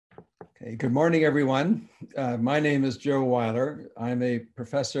Okay, good morning, everyone. My name is Joe Weiler. I'm a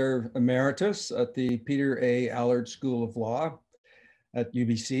professor emeritus at the Peter A. Allard School of Law at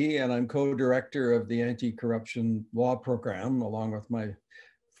UBC, and I'm co-director of the Anti-Corruption Law Program, along with my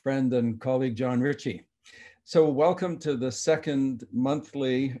friend and colleague, John Ritchie. So welcome to the second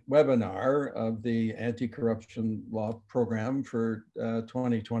monthly webinar of the Anti-Corruption Law Program for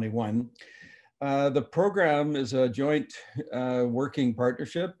 2021. The program is a joint working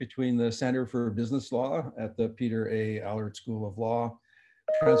partnership between the Center for Business Law at the Peter A. Allard School of Law,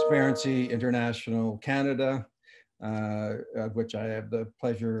 Transparency International Canada, of which I have the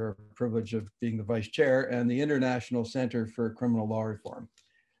pleasure or privilege of being the vice chair, and the International Center for Criminal Law Reform,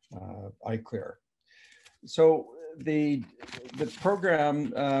 Aclp. So the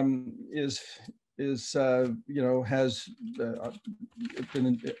program has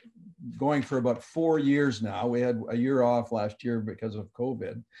been going for about 4 years now. We had a year off last year because of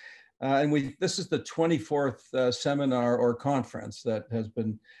COVID. And this is the 24th seminar or conference that has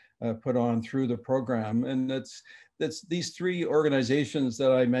been put on through the program. And it's these three organizations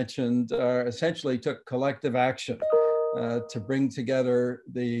that I mentioned essentially took collective action to bring together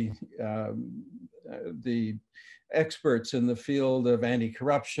the experts in the field of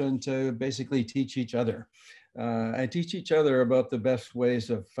anti-corruption to basically teach each other. And teach each other about the best ways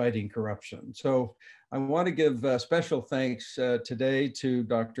of fighting corruption. So I want to give special thanks today to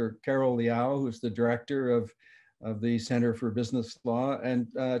Dr. Carol Liao, who's the director of the Center for Business Law, and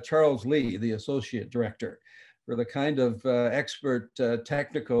Charles Lee, the associate director, for the kind of expert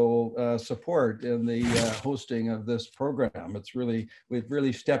technical support in the hosting of this program. We've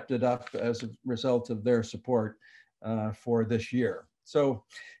really stepped it up as a result of their support for this year. So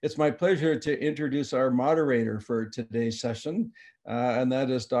it's my pleasure to introduce our moderator for today's session, and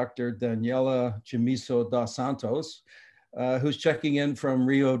that is Dr. Daniela Chimizo dos Santos, who's checking in from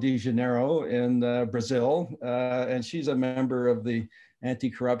Rio de Janeiro in Brazil, and she's a member of the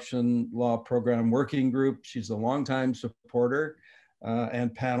Anti-Corruption Law Program Working Group. She's a longtime supporter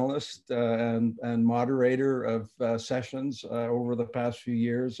and panelist and moderator of sessions over the past few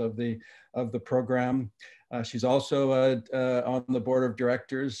years of the program. She's also on the board of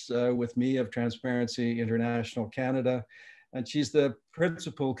directors with me of Transparency International Canada, and she's the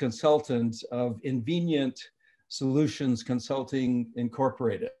principal consultant of Invenient Solutions Consulting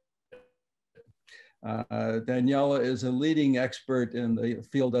Incorporated. Daniela is a leading expert in the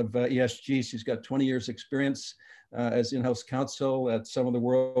field of ESG. She's got 20 years experience as in-house counsel at some of the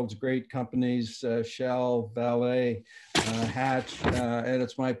world's great companies, Shell, Vale, Hatch, and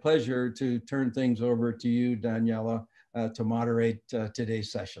it's my pleasure to turn things over to you, Daniela, to moderate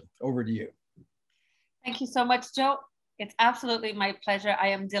today's session. Over to you. Thank you so much, Joe. It's absolutely my pleasure. I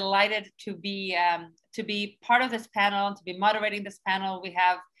am delighted to be part of this panel, to be moderating this panel. We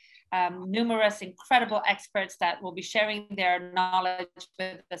have numerous incredible experts that will be sharing their knowledge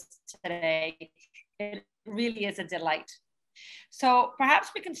with us today. It really is a delight. So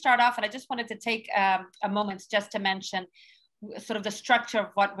perhaps we can start off, and I just wanted to take a moment just to mention sort of the structure of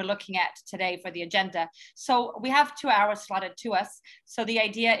what we're looking at today for the agenda. So we have 2 hours slotted to us. So the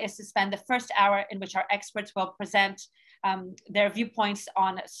idea is to spend the first hour in which our experts will present their viewpoints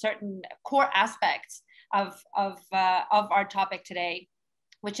on certain core aspects of our topic today,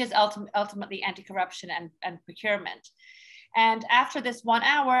 which is ultimately anti-corruption and procurement. And after this 1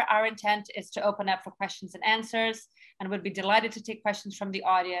 hour, our intent is to open up for questions and answers, and would be delighted to take questions from the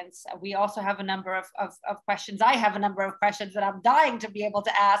audience. We also have a number of questions. I have a number of questions that I'm dying to be able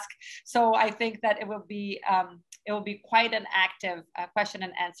to ask. So I think that it will be quite an active question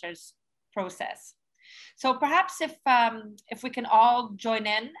and answers process. So perhaps if we can all join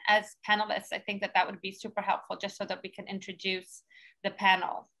in as panelists, I think that would be super helpful, just so that we can introduce the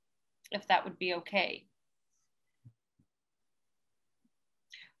panel, if that would be okay.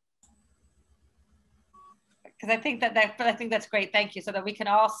 Because I think that's great. Thank you. So that we can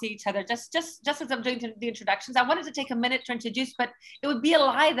all see each other. Just as I'm doing the introductions, I wanted to take a minute to introduce, but it would be a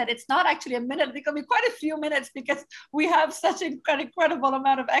lie that it's not actually a minute. It could be quite a few minutes because we have such an incredible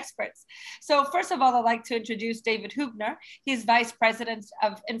amount of experts. So first of all, I'd like to introduce David Hubner. He's Vice President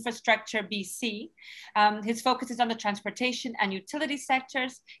of Infrastructure BC. His focus is on the transportation and utility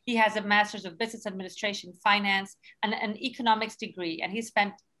sectors. He has a Master's of Business Administration, Finance, and an economics degree, and he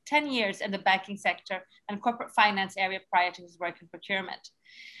spent 10 years in the banking sector and corporate finance area prior to his work in procurement.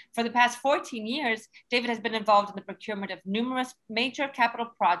 For the past 14 years, David has been involved in the procurement of numerous major capital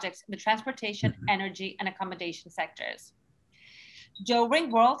projects in the transportation, energy, and accommodation sectors. Joe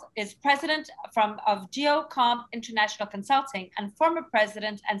Ringwald is president of GeoComp International Consulting and former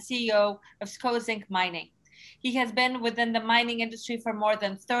president and CEO of Scozinc Mining. He has been within the mining industry for more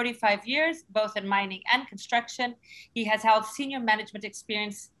than 35 years, both in mining and construction. He has held senior management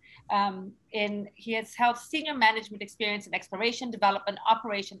experience in exploration, development,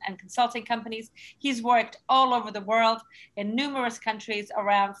 operation, and consulting companies. He's worked all over the world in numerous countries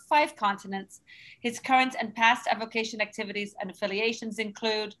around 5 continents. His current and past avocation activities and affiliations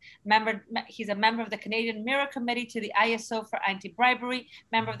include he's a member of the Canadian Mirror Committee to the ISO for anti-bribery,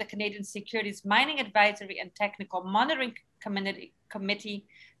 member of the Canadian Securities Mining Advisory and Technical Monitoring Committee,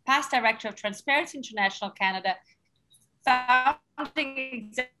 past director of Transparency International Canada, founding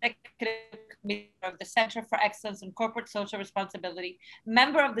executive committee of the Center for Excellence in Corporate Social Responsibility,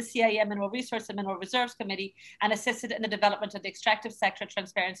 member of the CIA Mineral Resource and Mineral Reserves Committee, and assisted in the development of the Extractive Sector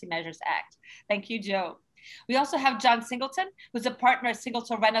Transparency Measures Act. Thank you, Joe. We also have John Singleton, who's a partner at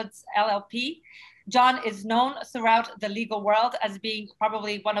Singleton Reynolds LLP. John is known throughout the legal world as being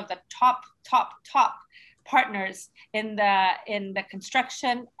probably one of the top partners in the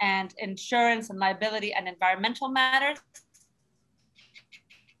construction and insurance and liability and environmental matters.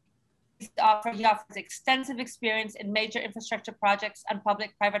 He offers extensive experience in major infrastructure projects and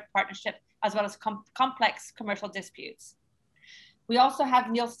public-private partnership, as well as complex commercial disputes. We also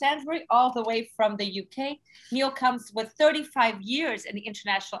have Neil Stansbury, all the way from the UK. Neil comes with 35 years in the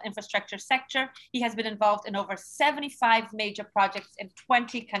international infrastructure sector. He has been involved in over 75 major projects in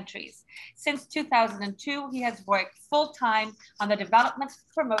 20 countries. Since 2002, he has worked full-time on the development,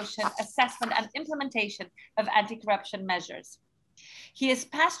 promotion, assessment, and implementation of anti-corruption measures. He is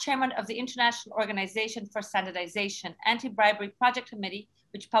past chairman of the International Organization for Standardization Anti-Bribery Project Committee,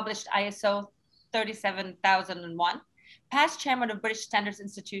 which published ISO 37001. Past chairman of British Standards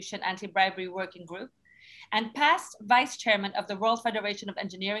Institution Anti-Bribery Working Group, and past vice chairman of the World Federation of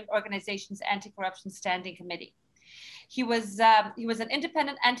Engineering Organizations Anti-Corruption Standing Committee. He was an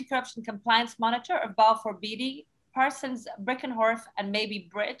independent anti-corruption compliance monitor of Balfour Beatty, Parsons, Brickenhorf, and Maybe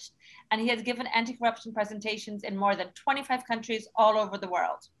Bridge, and he has given anti-corruption presentations in more than 25 countries all over the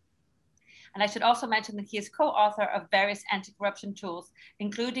world. And I should also mention that he is co-author of various anti-corruption tools,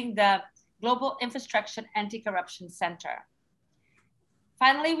 including the Global Infrastructure Anti-Corruption Center.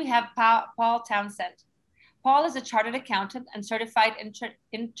 Finally, we have Paul Townsend. Paul is a chartered accountant and certified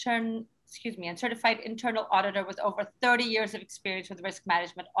internal auditor with over 30 years of experience with risk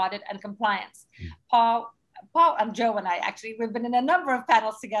management, audit, and compliance. Paul and Joe and I actually, we've been in a number of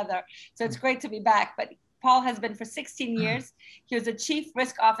panels together, so it's great to be back. But Paul has been for 16 years. He was a Chief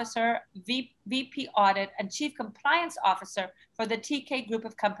Risk Officer, VP Audit, and Chief Compliance Officer for the TK Group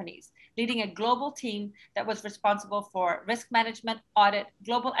of companies, leading a global team that was responsible for risk management, audit,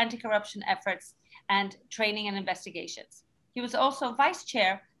 global anti-corruption efforts, and training and investigations. He was also Vice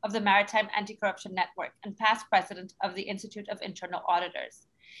Chair of the Maritime Anti-Corruption Network and past President of the Institute of Internal Auditors.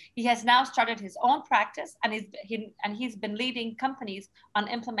 He has now started his own practice, and he's been leading companies on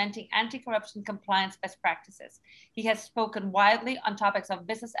implementing anti-corruption compliance best practices. He has spoken widely on topics of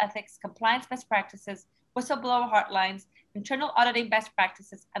business ethics, compliance best practices, whistleblower hotlines, internal auditing best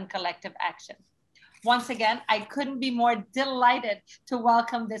practices, and collective action. Once again, I couldn't be more delighted to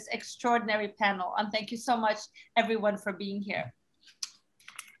welcome this extraordinary panel, and thank you so much, everyone, for being here.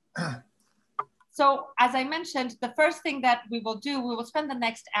 So as I mentioned, the first thing that we will do, we will spend the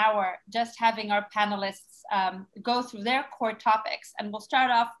next hour just having our panelists go through their core topics. And we'll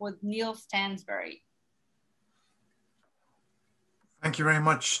start off with Neil Stansbury. Thank you very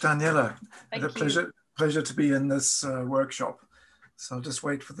much, Daniela. It's a pleasure to be in this workshop. So I'll just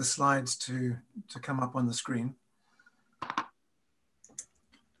wait for the slides to come up on the screen.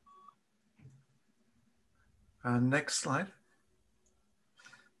 And next slide.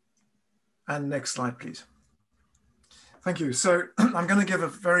 And next slide, please. Thank you. So I'm going to give a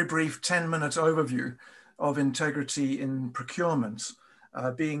very brief 10-minute overview of integrity in procurement,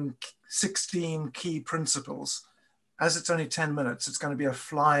 being 16 key principles. As it's only 10 minutes, it's going to be a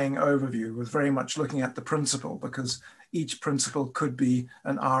flying overview with very much looking at the principle, because each principle could be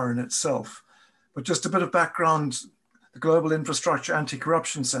an hour in itself. But just a bit of background, the Global Infrastructure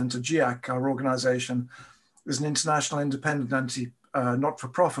Anti-Corruption Center, GIAC, our organization, is an international independent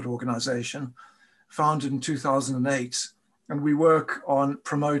not-for-profit organization founded in 2008, and we work on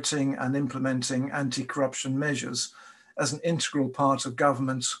promoting and implementing anti-corruption measures as an integral part of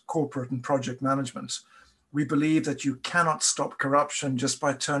government, corporate, and project management. We believe that you cannot stop corruption just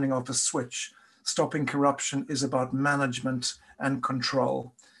by turning off a switch. Stopping corruption is about management and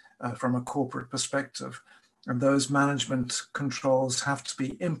control from a corporate perspective. And those management controls have to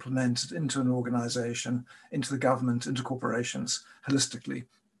be implemented into an organization, into the government, into corporations holistically.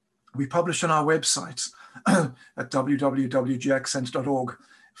 We publish on our website at www.giaccentre.org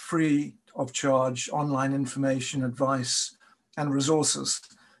free of charge, online information, advice, and resources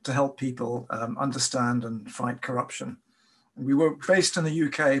to help people understand and fight corruption. And we were based in the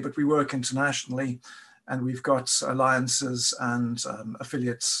UK, but we work internationally, and we've got alliances and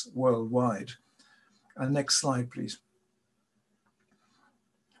affiliates worldwide. Next slide, please.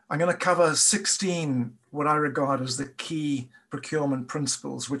 I'm going to cover 16 what I regard as the key procurement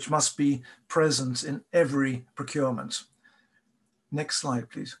principles, which must be present in every procurement. Next slide,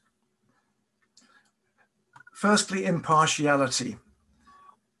 please. Firstly, impartiality.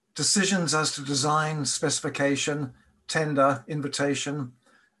 Decisions as to design, specification, tender, invitation,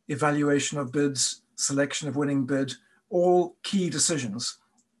 evaluation of bids, selection of winning bid, all key decisions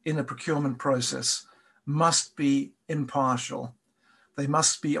in a procurement process must be impartial. They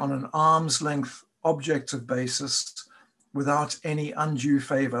must be on an arm's length objective basis without any undue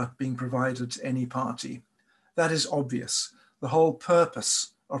favor being provided to any party. That is obvious. The whole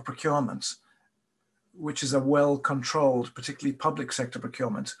purpose of procurement, which is a well-controlled, particularly public sector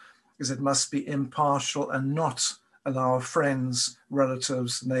procurement, is it must be impartial and not allow friends,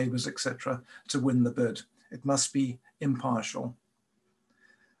 relatives, neighbors, etc., to win the bid. It must be impartial.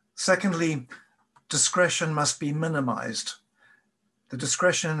 Secondly, discretion must be minimized. The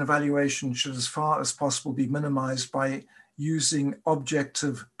discretion in evaluation should, as far as possible, be minimized by using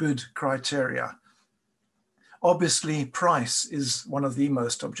objective bid criteria. Obviously, price is one of the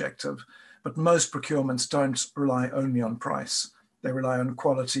most objective, but most procurements don't rely only on price. They rely on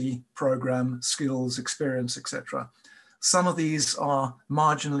quality, program, skills, experience, etc. Some of these are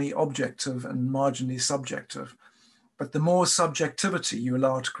marginally objective and marginally subjective, but the more subjectivity you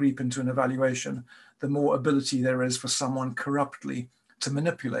allow to creep into an evaluation, the more ability there is for someone corruptly to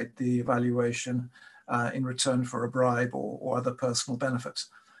manipulate the evaluation in return for a bribe or other personal benefits.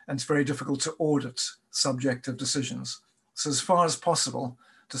 And it's very difficult to audit subjective decisions. So as far as possible,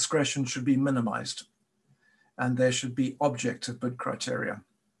 discretion should be minimized, and there should be objective bid criteria.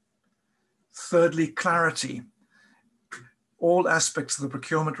 Thirdly, clarity. All aspects of the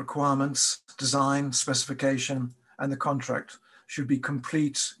procurement requirements, design, specification, and the contract should be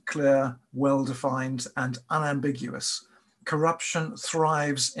complete, clear, well-defined, and unambiguous. Corruption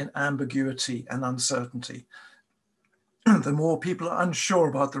thrives in ambiguity and uncertainty. The more people are unsure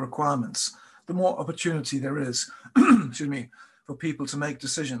about the requirements, the more opportunity there is excuse me, for people to make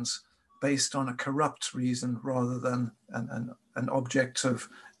decisions based on a corrupt reason rather than an objective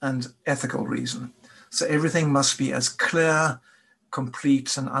and ethical reason. So everything must be as clear,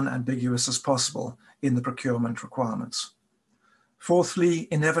 complete, and unambiguous as possible in the procurement requirements. Fourthly,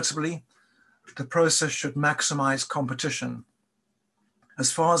 inevitably, the process should maximize competition.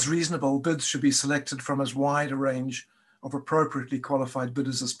 As far as reasonable, bids should be selected from as wide a range of appropriately qualified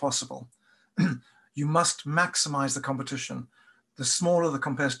bidders as possible. You must maximize the competition. The smaller the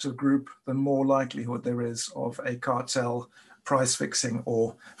competitive group, the more likelihood there is of a cartel, price fixing,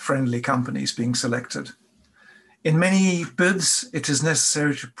 or friendly companies being selected. In many bids, it is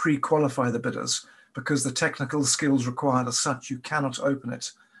necessary to pre-qualify the bidders because the technical skills required are such you cannot open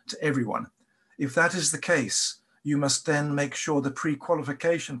it to everyone. If that is the case, you must then make sure the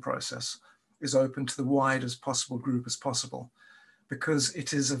pre-qualification process is open to the widest possible group as possible, because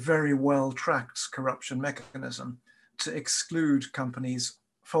it is a very well-tracked corruption mechanism to exclude companies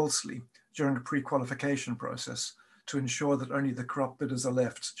falsely during a pre-qualification process to ensure that only the corrupt bidders are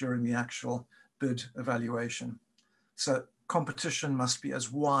left during the actual bid evaluation. So competition must be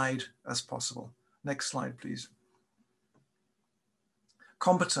as wide as possible. Next slide, please.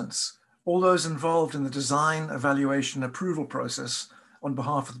 Competence. All those involved in the design, evaluation, approval process on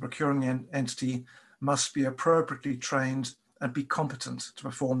behalf of the procuring entity must be appropriately trained and be competent to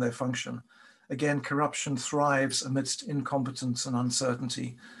perform their function. Again, corruption thrives amidst incompetence and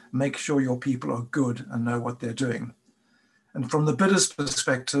uncertainty. Make sure your people are good and know what they're doing. And from the bidder's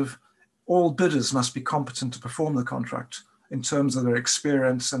perspective, all bidders must be competent to perform the contract in terms of their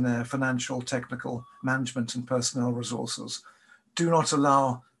experience and their financial, technical, management, and personnel resources. Do not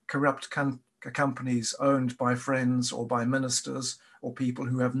allow corrupt companies owned by friends or by ministers or people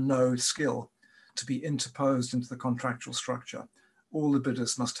who have no skill to be interposed into the contractual structure. All the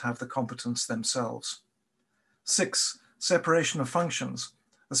bidders must have the competence themselves. 6, separation of functions.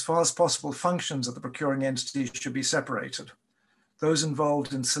 As far as possible, functions of the procuring entity should be separated. Those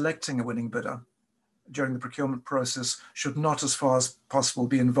involved in selecting a winning bidder during the procurement process should not, as far as possible,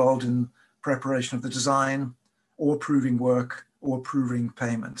 be involved in preparation of the design or approving work or approving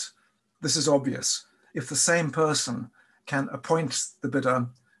payment. This is obvious. If the same person can appoint the bidder,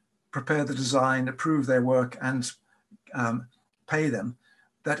 prepare the design, approve their work, and pay them,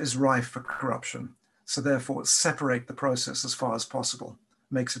 that is rife for corruption. So therefore, separate the process as far as possible.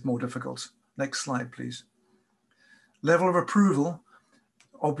 makes it more difficult. Next slide, please. Level of approval,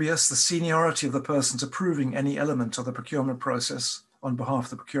 obvious, the seniority of the persons approving any element of the procurement process on behalf of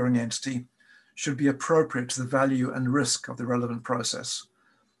the procuring entity should be appropriate to the value and risk of the relevant process.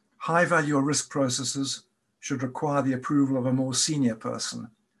 High value or risk processes should require the approval of a more senior person.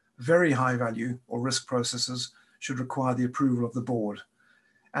 Very high value or risk processes should require the approval of the board.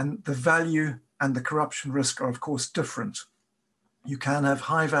 And the value and the corruption risk are of course different. You can have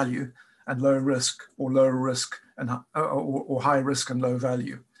high value and low risk, or low risk and or high risk and low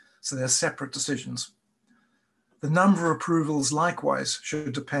value. So they're separate decisions. The number of approvals likewise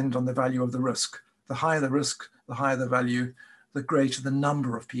should depend on the value of the risk. The higher the risk, the higher the value, the greater the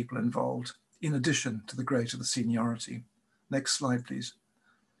number of people involved, in addition to the greater the seniority. Next slide, please.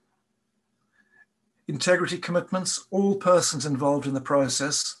 Integrity commitments. All persons involved in the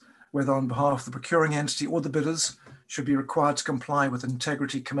process, whether on behalf of the procuring entity or the bidders, should be required to comply with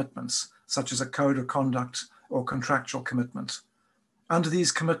integrity commitments, such as a code of conduct or contractual commitment. Under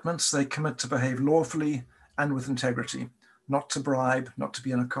these commitments, they commit to behave lawfully and with integrity, not to bribe, not to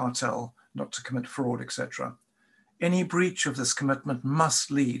be in a cartel, not to commit fraud, etc. Any breach of this commitment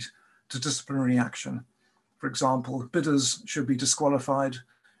must lead to disciplinary action. For example, bidders should be disqualified,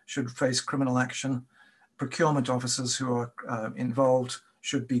 should face criminal action. Procurement officers who are involved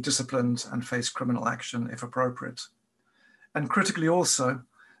should be disciplined and face criminal action if appropriate. And critically also,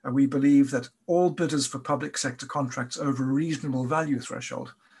 we believe that all bidders for public sector contracts over a reasonable value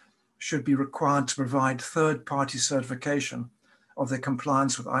threshold should be required to provide third-party certification of their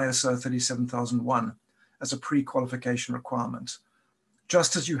compliance with ISO 37001 as a pre-qualification requirement.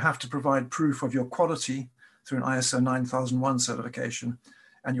 Just as you have to provide proof of your quality through an ISO 9001 certification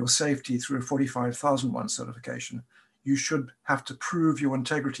and your safety through a 45001 certification, you should have to prove your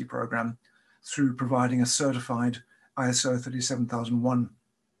integrity program through providing a certified ISO 37001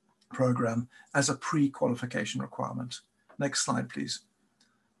 program as a pre-qualification requirement. Next slide, please.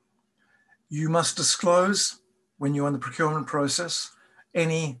 You must disclose, when you're in the procurement process,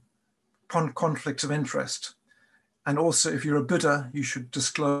 any conflict of interest. And also, if you're a bidder, you should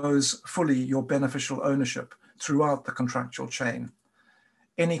disclose fully your beneficial ownership throughout the contractual chain.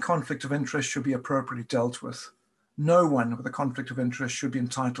 Any conflict of interest should be appropriately dealt with. No one with a conflict of interest should be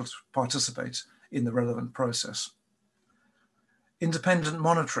entitled to participate in the relevant process. Independent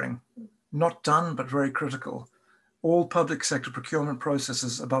monitoring, not done, but very critical. All public sector procurement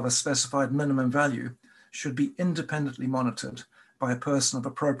processes above a specified minimum value should be independently monitored by a person of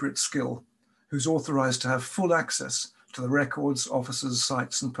appropriate skill who's authorized to have full access to the records, officers,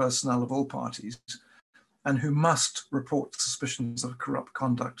 sites, and personnel of all parties, and who must report suspicions of corrupt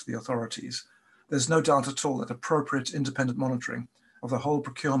conduct to the authorities. There's no doubt at all that appropriate independent monitoring of the whole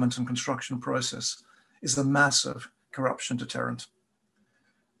procurement and construction process is a massive corruption deterrent.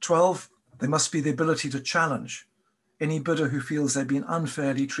 12, there must be the ability to challenge. Any bidder who feels they've been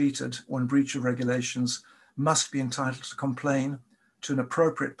unfairly treated or in breach of regulations must be entitled to complain to an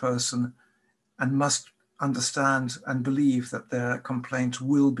appropriate person and must understand and believe that their complaint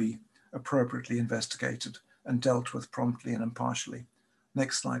will be appropriately investigated and dealt with promptly and impartially.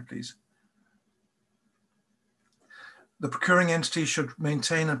 Next slide, please. The procuring entity should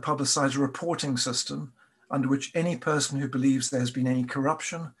maintain and publicize a reporting system under which any person who believes there has been any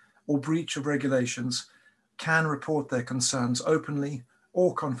corruption or breach of regulations can report their concerns openly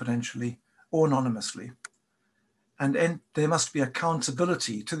or confidentially or anonymously. And there must be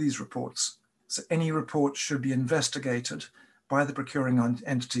accountability to these reports. So any report should be investigated by the procuring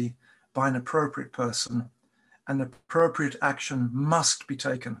entity, by an appropriate person, and appropriate action must be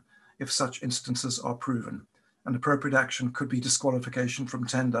taken if such instances are proven. And appropriate action could be disqualification from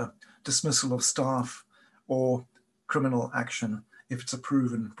tender, dismissal of staff, or criminal action if it's a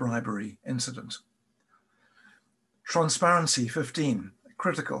proven bribery incident. Transparency, 15,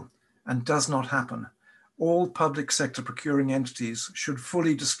 critical and does not happen. All public sector procuring entities should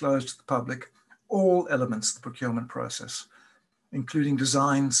fully disclose to the public all elements of the procurement process, including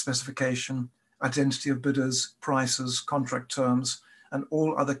design, specification, identity of bidders, prices, contract terms, and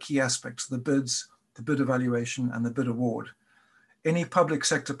all other key aspects of the bids, the bid evaluation, and the bid award. Any public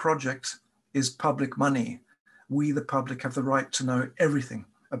sector project is public money. We, the public, have the right to know everything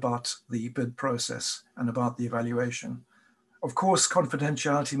about the bid process and about the evaluation. Of course,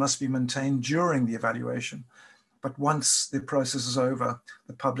 confidentiality must be maintained during the evaluation, but once the process is over,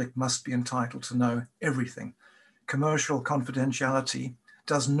 the public must be entitled to know everything. Commercial confidentiality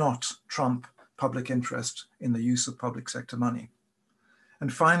does not trump public interest in the use of public sector money.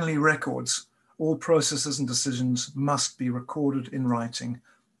 And finally, records. All processes and decisions must be recorded in writing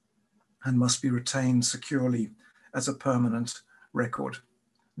and must be retained securely as a permanent record.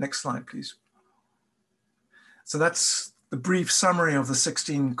 Next slide, please. So that's the brief summary of the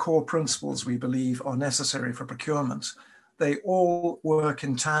 16 core principles we believe are necessary for procurement. They all work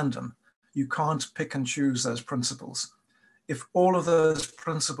in tandem. You can't pick and choose those principles. If all of those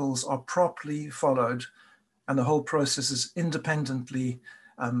principles are properly followed and the whole process is independently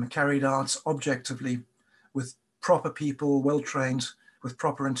carried out objectively with proper people, well-trained, with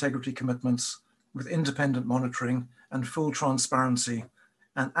proper integrity commitments, with independent monitoring and full transparency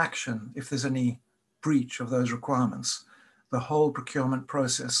and action if there's any breach of those requirements, the whole procurement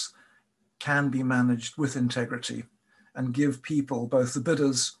process can be managed with integrity and give people, both the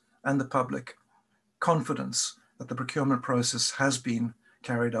bidders and the public, confidence that the procurement process has been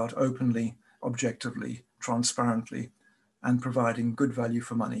carried out openly, objectively, transparently, and providing good value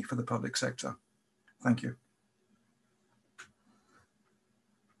for money for the public sector. Thank you.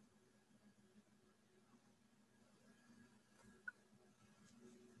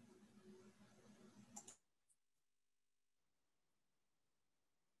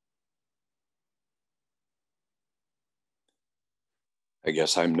 I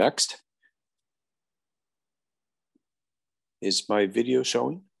guess I'm next. Is my video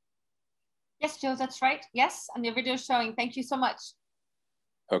showing? Yes, Joe, that's right. Yes, and your video is showing. Thank you so much.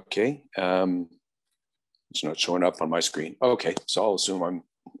 Okay. It's not showing up on my screen. Okay, so I'll assume I'm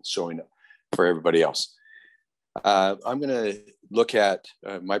showing up for everybody else. I'm going to look at,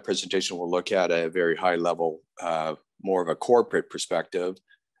 my presentation will look at a very high level, more of a corporate perspective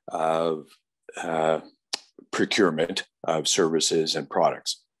of procurement of services and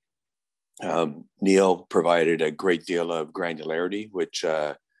products. Neil provided a great deal of granularity, which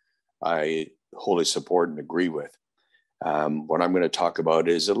I wholly support and agree with. What I'm going to talk about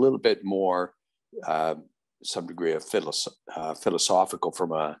is a little bit more, some degree of philosophical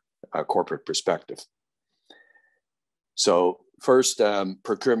from a corporate perspective. So first,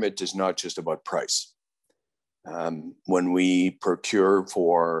 procurement is not just about price. When we procure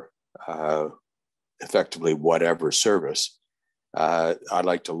for effectively whatever service, I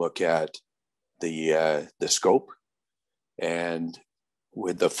like to look at the scope, and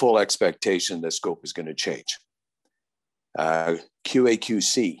with the full expectation the scope is going to change.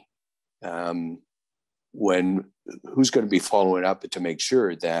 QA/QC, who's going to be following up to make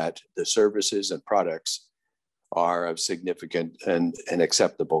sure that the services and products are of significant and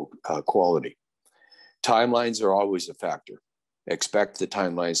acceptable quality. Timelines are always a factor. Expect the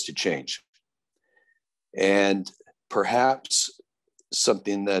timelines to change. And perhaps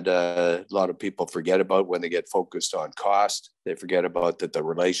something that a lot of people forget about when they get focused on cost, they forget about that the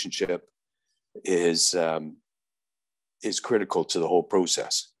relationship is critical to the whole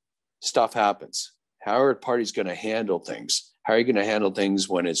process. Stuff happens. How are parties going to handle things? How are you going to handle things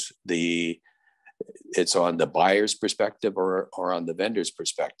when it's on the buyer's perspective or on the vendor's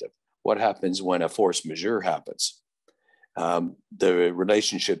perspective? What happens when a force majeure happens? The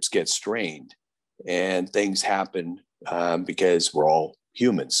relationships get strained and things happen because we're all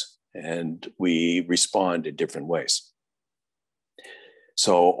humans and we respond in different ways.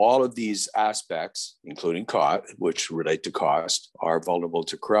 So all of these aspects, including cost, which relate to cost, are vulnerable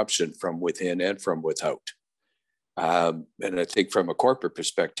to corruption from within and from without. And I think from a corporate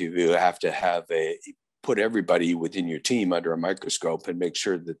perspective, you have to put everybody within your team under a microscope and make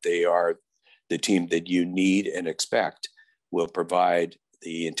sure that they are the team that you need and expect will provide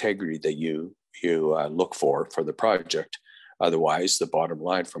the integrity that you look for the project. Otherwise, the bottom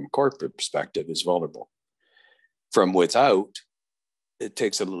line from a corporate perspective is vulnerable. From without, it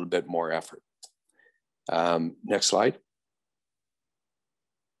takes a little bit more effort. Next slide.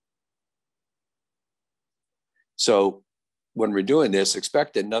 So when we're doing this,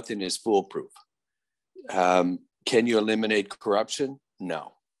 expect that nothing is foolproof. Can you eliminate corruption?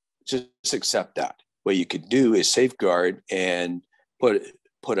 No, just accept that. What you could do is safeguard and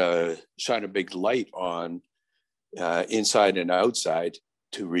shine a big light on inside and outside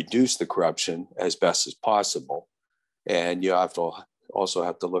to reduce the corruption as best as possible. And you also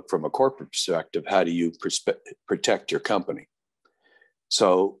have to look from a corporate perspective, how do you protect your company?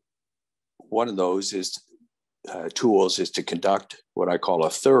 So one of those tools is to conduct what I call a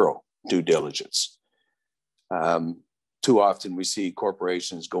thorough due diligence. Too often we see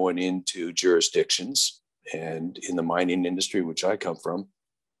corporations going into jurisdictions, and in the mining industry, which I come from,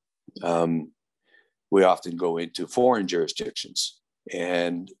 we often go into foreign jurisdictions,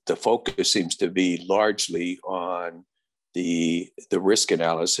 and the focus seems to be largely on the risk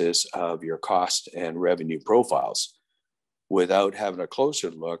analysis of your cost and revenue profiles without having a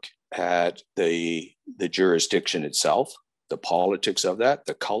closer look at the jurisdiction itself, the politics of that,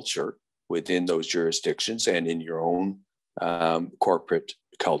 the culture within those jurisdictions and in your own corporate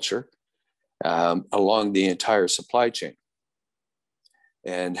culture along the entire supply chain.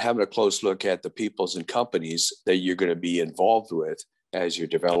 And having a close look at the peoples and companies that you're going to be involved with as you're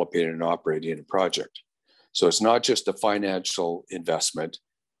developing and operating a project. So it's not just a financial investment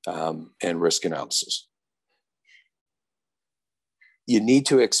and risk analysis. You need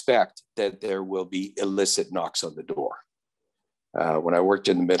to expect that there will be illicit knocks on the door. When I worked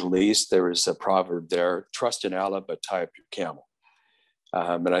in the Middle East, there was a proverb there, trust in Allah, but tie up your camel.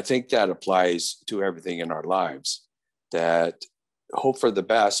 And I think that applies to everything in our lives, that hope for the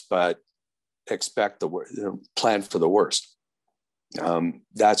best, but expect plan for the worst.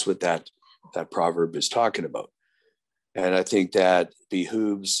 That's what that proverb is talking about. And I think that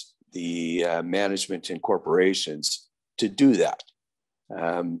behooves the management in corporations to do that.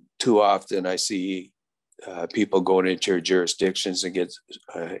 Too often I see people going into your jurisdictions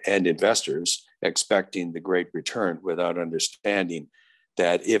and investors expecting the great return without understanding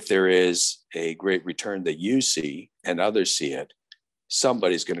that if there is a great return that you see and others see it,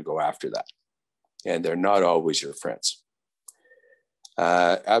 somebody's going to go after that. And they're not always your friends.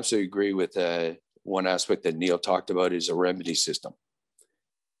 Absolutely agree with one aspect that Neil talked about is a remedy system.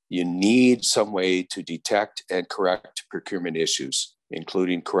 You need some way to detect and correct procurement issues,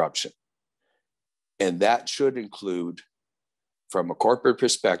 including corruption. And that should include, from a corporate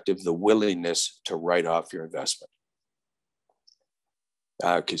perspective, the willingness to write off your investment.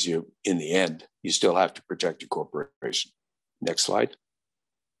 Because in the end, you still have to protect your corporation. Next slide.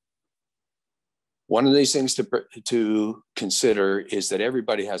 One of these things to consider is that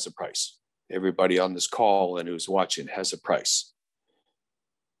everybody has a price. Everybody on this call and who's watching has a price.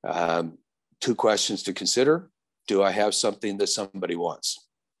 2 questions to consider. Do I have something that somebody wants?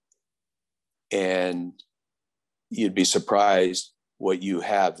 And you'd be surprised what you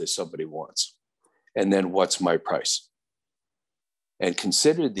have that somebody wants. And then what's my price? And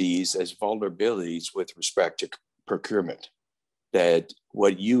consider these as vulnerabilities with respect to procurement, that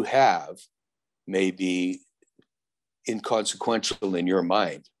what you have may be inconsequential in your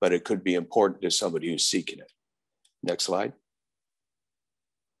mind, but it could be important to somebody who's seeking it. Next slide.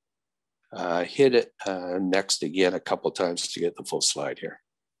 Hit it next again a couple of times to get the full slide here.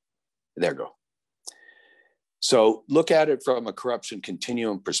 There we go. So look at it from a corruption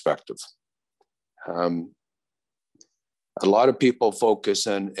continuum perspective. A lot of people focus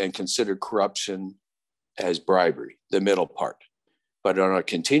on and consider corruption as bribery, the middle part. But on a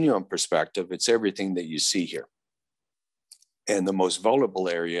continuum perspective, it's everything that you see here. And the most vulnerable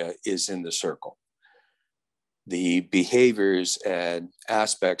area is in the circle. The behaviors and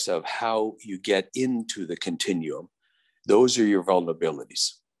aspects of how you get into the continuum, those are your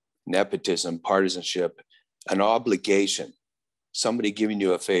vulnerabilities. Nepotism, partisanship, an obligation, somebody giving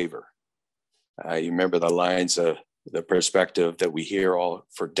you a favor. You remember the lines of the perspective that we hear all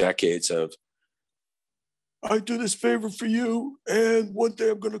for decades of, I do this favor for you, and one day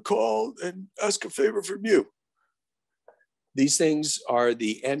I'm going to call and ask a favor from you. These things are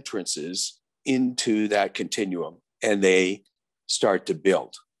the entrances into that continuum, and they start to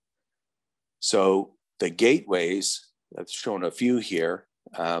build. So the gateways, I've shown a few here.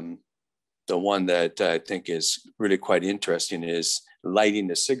 The one that I think is really quite interesting is lighting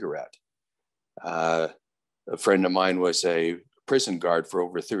a cigarette. A friend of mine was a prison guard for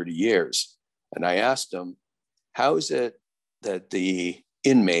over 30 years. And I asked him, how is it that the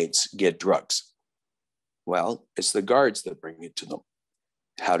inmates get drugs? Well, it's the guards that bring it to them.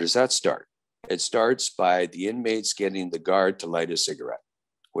 How does that start? It starts by the inmates getting the guard to light a cigarette,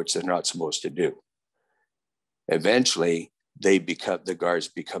 which they're not supposed to do. Eventually, the guards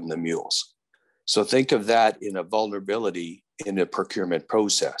become the mules. So think of that in a vulnerability in a procurement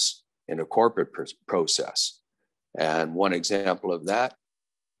process, in a corporate process. And one example of that,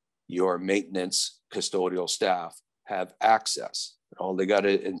 your maintenance custodial staff have access. All they got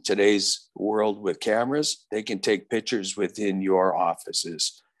in today's world with cameras, they can take pictures within your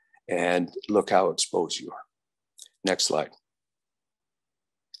offices and look how exposed you are. Next slide.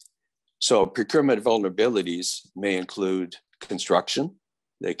 So procurement vulnerabilities may include construction.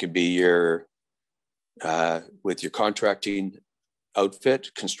 They could be with your contracting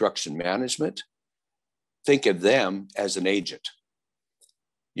outfit, construction management. Think of them as an agent.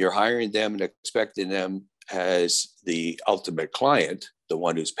 You're hiring them and expecting them as the ultimate client, the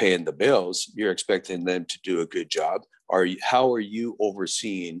one who's paying the bills. You're expecting them to do a good job. How are you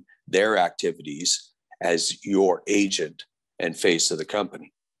overseeing their activities as your agent and face of the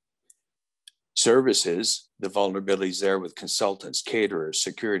company? Services, the vulnerabilities there with consultants, caterers,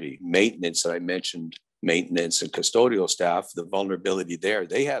 security, maintenance, that I mentioned, maintenance and custodial staff, the vulnerability there,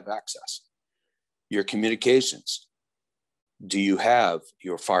 they have access. Your communications, Do you have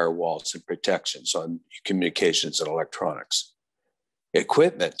your firewalls and protections on communications and electronics?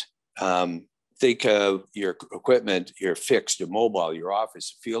 Equipment. Think of your equipment, your fixed, your mobile, your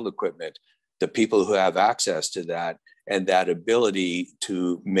office, field equipment, the people who have access to that and that ability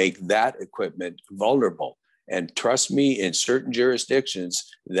to make that equipment vulnerable. And trust me, in certain jurisdictions,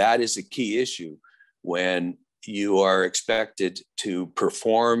 that is a key issue when you are expected to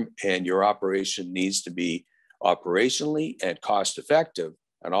perform and your operation needs to be operationally and cost effective.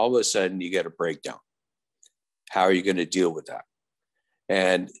 And all of a sudden you get a breakdown. How are you going to deal with that?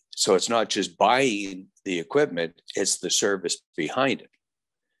 And so it's not just buying the equipment, it's the service behind it.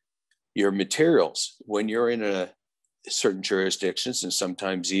 Your materials, when you're in certain jurisdictions and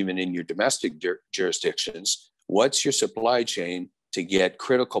sometimes even in your domestic jurisdictions, what's your supply chain to get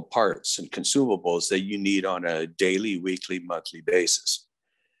critical parts and consumables that you need on a daily, weekly, monthly basis?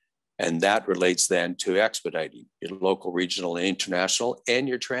 And that relates then to expediting your local, regional, and international, and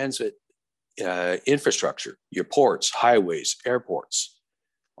your transit infrastructure, your ports, highways, airports.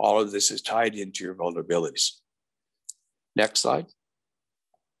 All of this is tied into your vulnerabilities. Next slide.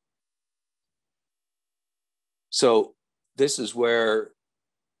 So this is where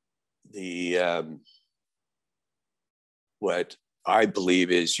the what I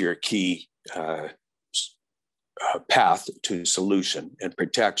believe is your key path to solution and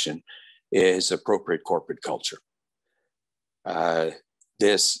protection is appropriate corporate culture.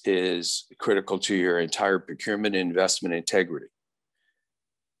 This is critical to your entire procurement and investment integrity.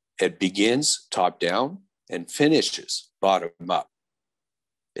 It begins top down and finishes bottom up.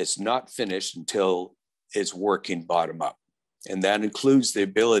 It's not finished until it's working bottom up. And that includes the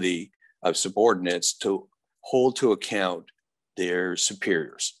ability of subordinates to hold to account their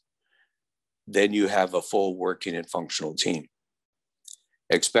superiors. Then you have a full working and functional team.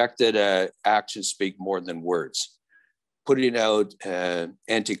 Expected actions speak more than words. Putting out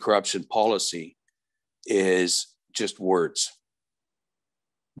anti-corruption policy is just words.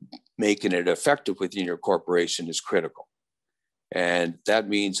 Making it effective within your corporation is critical. And that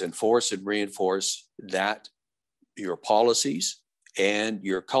means enforce and reinforce that your policies and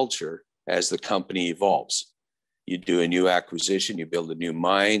your culture as the company evolves. You do a new acquisition, you build a new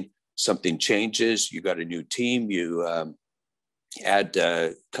mine, something changes, you got a new team, you add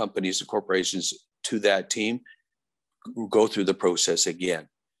companies and corporations to that team, go through the process again.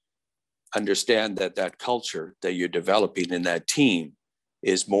 Understand that that culture that you're developing in that team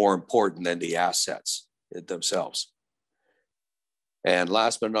is more important than the assets themselves. And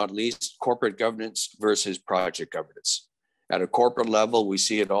last but not least, corporate governance versus project governance. At a corporate level, we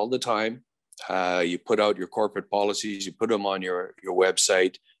see it all the time. You put out your corporate policies, you put them on your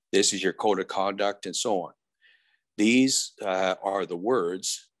website. This is your code of conduct and so on. These are the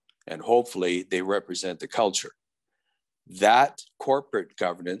words, and hopefully they represent the culture. That corporate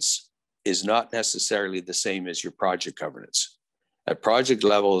governance is not necessarily the same as your project governance. At project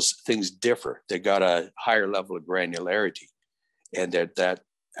levels, things differ. They got a higher level of granularity, and that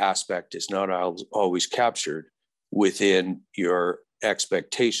aspect is not always captured within your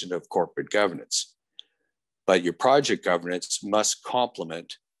expectation of corporate governance. But your project governance must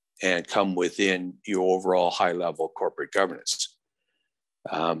complement and come within your overall high-level corporate governance.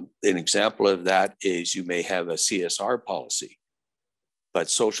 An example of that is you may have a CSR policy, but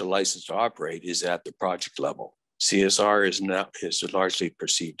social license to operate is at the project level. CSR is largely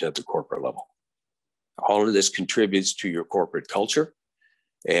perceived at the corporate level. All of this contributes to your corporate culture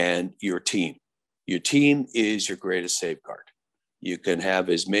and your team. Your team is your greatest safeguard. You can have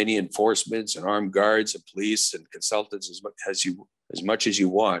as many enforcements and armed guards and police and consultants as much as you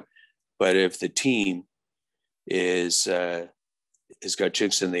want, but if the team has got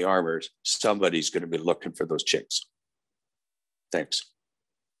chinks in the armor, somebody's going to be looking for those chinks. Thanks.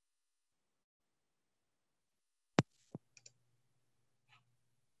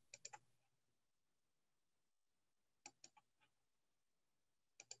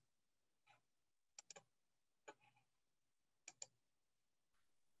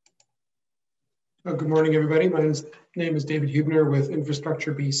 Good morning, everybody. My name is David Hubner with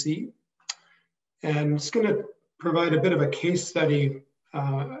Infrastructure BC. And I'm just going to provide a bit of a case study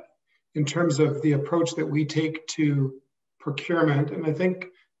in terms of the approach that we take to procurement. And I think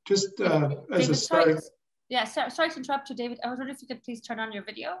just as a start. Sorry to interrupt you, David. I was wondering if you could please turn on your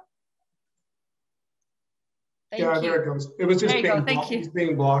video. There it goes. It was just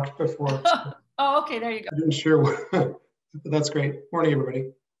being blocked before. Oh, okay, there you go. I'm not sure what, but that's great. Morning,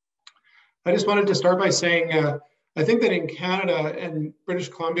 everybody. I just wanted to start by saying, I think that in Canada and British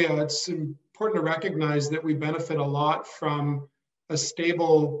Columbia, it's important to recognize that we benefit a lot from a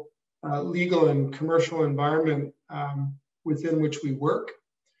stable legal and commercial environment within which we work.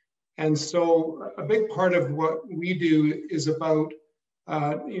 And so a big part of what we do is about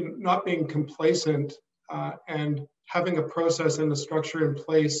not being complacent and having a process and a structure in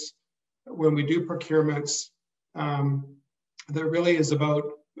place when we do procurements that really is about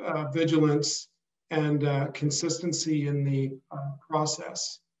vigilance and consistency in the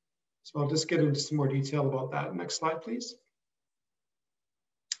process. So I'll just get into some more detail about that. Next slide, please.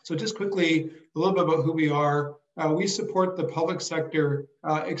 So just quickly, a little bit about who we are. We support the public sector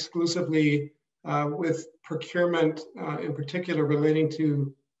exclusively with procurement, in particular relating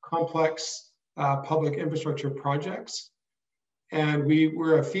to complex public infrastructure projects. And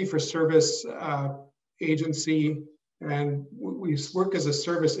we're a fee-for-service agency, and we work as a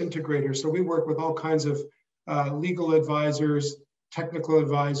service integrator. So we work with all kinds of legal advisors, technical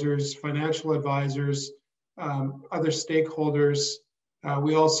advisors, financial advisors, other stakeholders.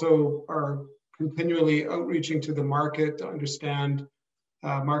 We also are continually outreaching to the market to understand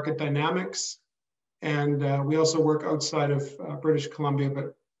market dynamics. And we also work outside of British Columbia,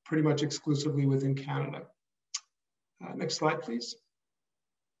 but pretty much exclusively within Canada. Next slide, please.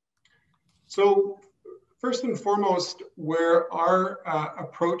 So first and foremost, where our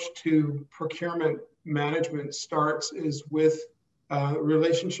approach to procurement management starts is with a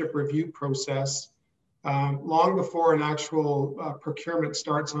relationship review process. Long before an actual procurement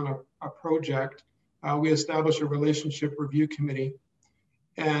starts on a project, we establish a relationship review committee.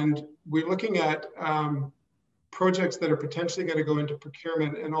 And we're looking at projects that are potentially going to go into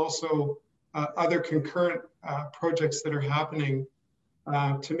procurement, and also other concurrent projects that are happening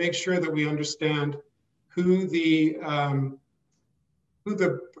to make sure that we understand who the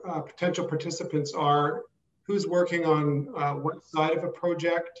potential participants are, who's working on what side of a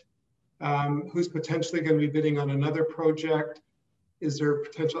project, who's potentially going to be bidding on another project. Is there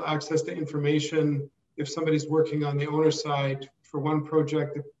potential access to information if somebody's working on the owner side for one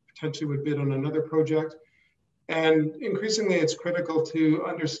project that potentially would bid on another project? And increasingly, it's critical to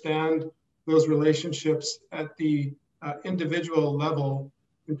understand those relationships at the individual level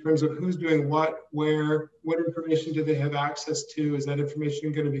in terms of who's doing what, where, what information do they have access to? Is that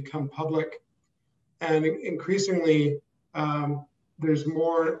information going to become public? And increasingly, there's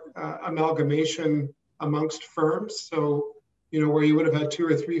more amalgamation amongst firms. So, where you would have had 2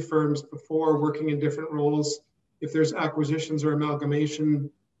 or 3 firms before working in different roles, if there's acquisitions or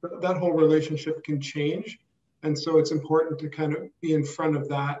amalgamation, that whole relationship can change. And so it's important to kind of be in front of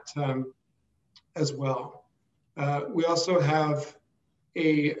that as well. We also have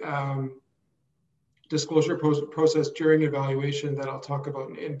a disclosure process during evaluation that I'll talk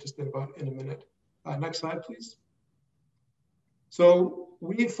about in a minute. Next slide, please. So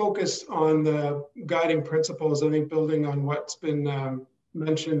we focus on the guiding principles, I think, building on what's been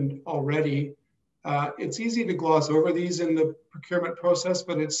mentioned already. It's easy to gloss over these in the procurement process,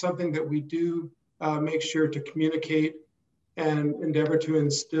 but it's something that we do make sure to communicate and endeavor to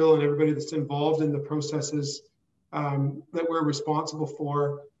instill in everybody that's involved in the processes that we're responsible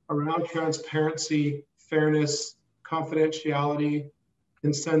for around transparency, fairness, confidentiality,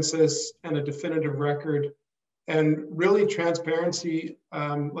 consensus, and a definitive record. And really transparency,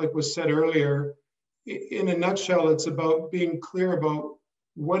 like was said earlier, in a nutshell, it's about being clear about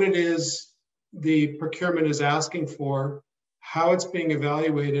what it is the procurement is asking for, how it's being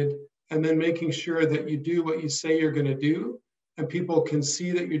evaluated, and then making sure that you do what you say you're going to do, and people can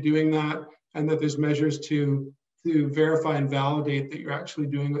see that you're doing that, and that there's measures to verify and validate that you're actually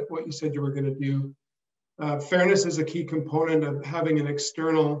doing what you said you were going to do. Fairness is a key component of having an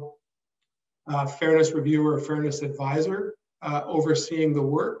external fairness reviewer or fairness advisor overseeing the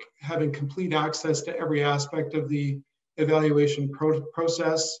work, having complete access to every aspect of the evaluation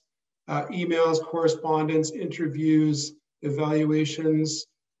process, emails, correspondence, interviews, evaluations,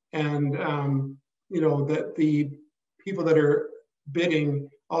 and that the people that are bidding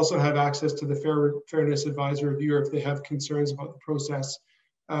also have access to the fairness advisor reviewer if they have concerns about the process.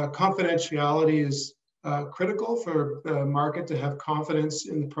 Confidentiality is critical for the market to have confidence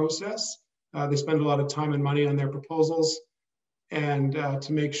in the process. They spend a lot of time and money on their proposals, and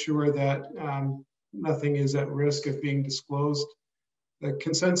to make sure that nothing is at risk of being disclosed. The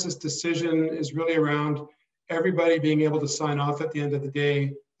consensus decision is really around everybody being able to sign off at the end of the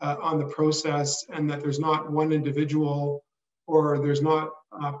day on the process, and that there's not one individual or there's not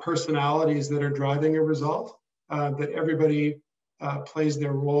personalities that are driving a result, that everybody plays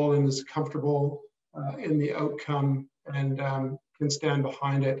their role and is comfortable in the outcome and can stand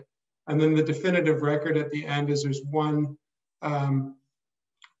behind it. And then the definitive record at the end is there's one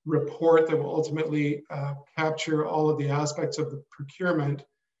report that will ultimately capture all of the aspects of the procurement.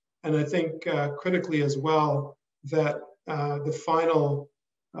 And I think critically as well, that the final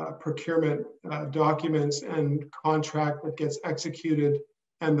procurement documents and contract that gets executed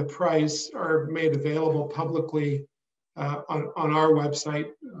and the price are made available publicly on our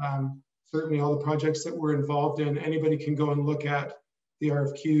website. Certainly all the projects that we're involved in, anybody can go and look at the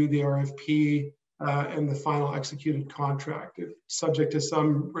RFQ, the RFP, and the final executed contract, subject to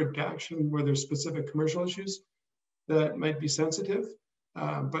some redaction where there's specific commercial issues that might be sensitive.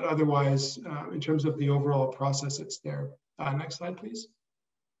 But otherwise, in terms of the overall process, it's there. Next slide, please.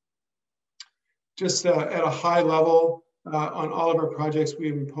 Just at a high level, on all of our projects, we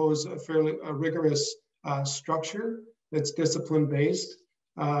impose a fairly rigorous structure that's discipline-based.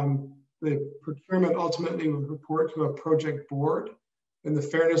 The procurement ultimately will report to a project board, and the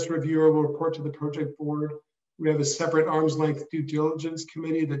fairness reviewer will report to the project board. We have a separate arm's length due diligence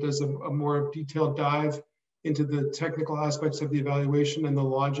committee that does a more detailed dive into the technical aspects of the evaluation and the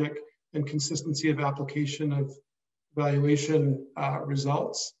logic and consistency of application of evaluation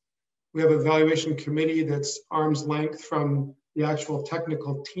results. We have an evaluation committee that's arm's length from the actual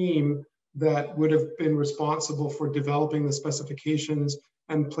technical team that would have been responsible for developing the specifications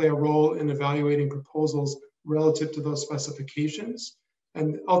and play a role in evaluating proposals relative to those specifications.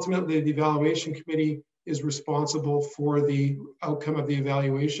 And ultimately, the evaluation committee is responsible for the outcome of the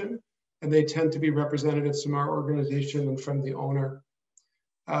evaluation, and they tend to be representatives from our organization and from the owner.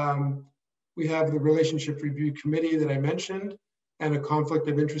 We have the relationship review committee that I mentioned, and a conflict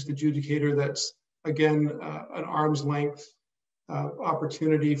of interest adjudicator that's, again, an arm's length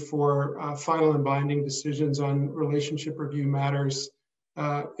opportunity for final and binding decisions on relationship review matters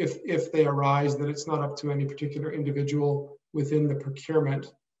if they arise, that it's not up to any particular individual within the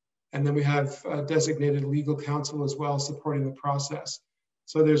procurement. And then we have designated legal counsel as well supporting the process.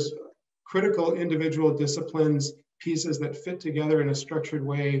 So there's critical individual disciplines, pieces that fit together in a structured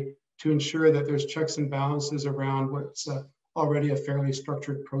way to ensure that there's checks and balances around what's already a fairly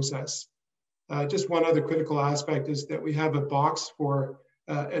structured process. Just one other critical aspect is that we have a box for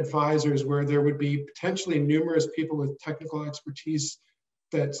advisors where there would be potentially numerous people with technical expertise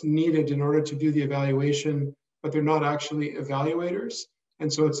that's needed in order to do the evaluation, but they're not actually evaluators.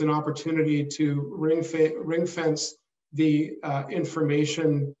 And so it's an opportunity to ring fence the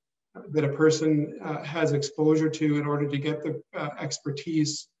information that a person has exposure to in order to get the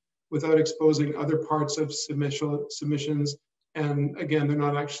expertise without exposing other parts of submissions. And again, they're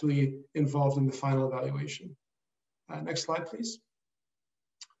not actually involved in the final evaluation. Next slide, please.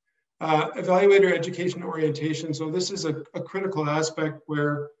 Evaluator education orientation. So this is a critical aspect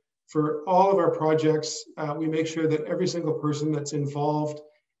where for all of our projects, we make sure that every single person that's involved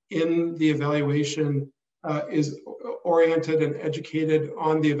in the evaluation is oriented and educated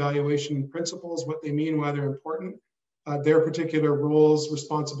on the evaluation principles, what they mean, why they're important, their particular roles,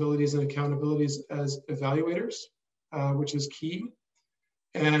 responsibilities, and accountabilities as evaluators, which is key,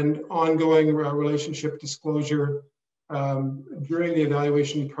 and ongoing relationship disclosure during the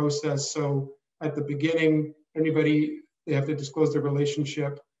evaluation process. So at the beginning, they have to disclose their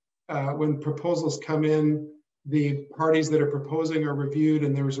relationship. When proposals come in, the parties that are proposing are reviewed,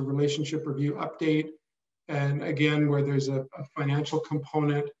 and there is a relationship review update. And again, where there's a financial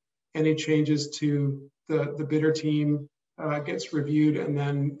component, any changes to the bidder team gets reviewed, and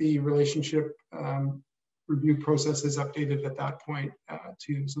then the relationship review process is updated at that point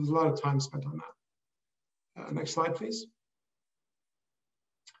too. So there's a lot of time spent on that. Next slide, please.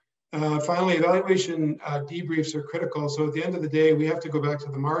 Finally, evaluation debriefs are critical. So at the end of the day, we have to go back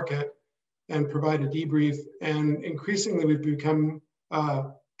to the market and provide a debrief. And increasingly, we've become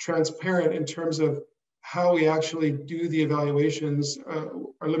transparent in terms of how we actually do the evaluations.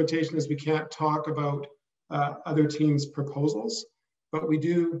 Our limitation is we can't talk about other teams' proposals, but we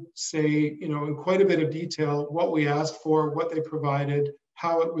do say, in quite a bit of detail, what we asked for, what they provided,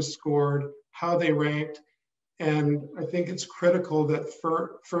 how it was scored, how they ranked. And I think it's critical that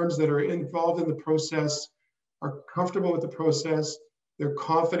firms that are involved in the process are comfortable with the process, they're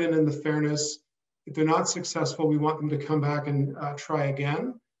confident in the fairness. If they're not successful, we want them to come back and try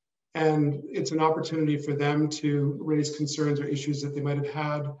again. And it's an opportunity for them to raise concerns or issues that they might have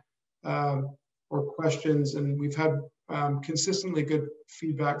had or questions. And we've had consistently good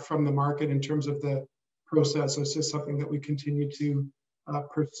feedback from the market in terms of the process. So it's just something that we continue to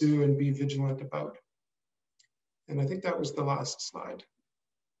pursue and be vigilant about. And I think that was the last slide.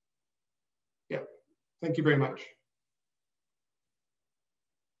 Yeah, thank you very much.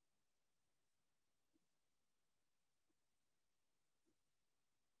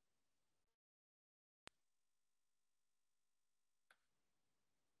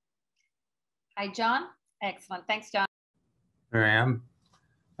 Hi, John. Excellent. Thanks, John. Here I am.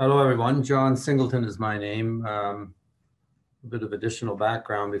 Hello, everyone. John Singleton is my name. a bit of additional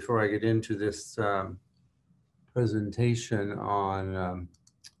background before I get into this presentation on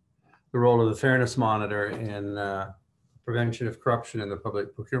the role of the Fairness Monitor in prevention of corruption in the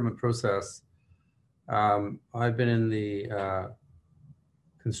public procurement process. I've been in the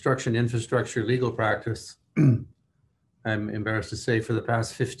construction infrastructure legal practice, I'm embarrassed to say, for the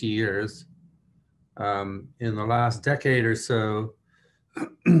past 50 years. In the last decade or so,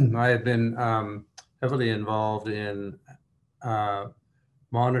 I have been heavily involved in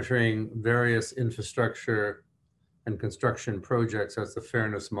monitoring various infrastructure and construction projects as the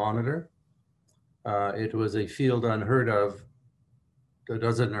Fairness Monitor. It was a field unheard of a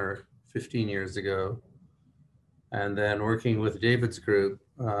dozen or 15 years ago. And then working with David's group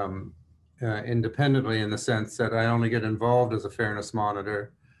independently, in the sense that I only get involved as a Fairness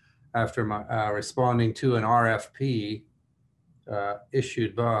Monitor after my, responding to an RFP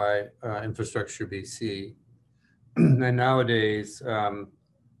issued by Infrastructure BC. And nowadays,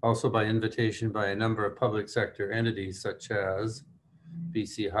 also by invitation by a number of public sector entities such as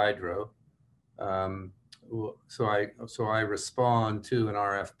BC Hydro. So I respond to an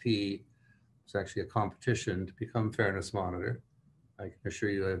RFP. It's actually a competition to become Fairness Monitor. I can assure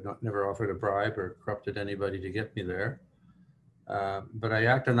you I have never offered a bribe or corrupted anybody to get me there. But I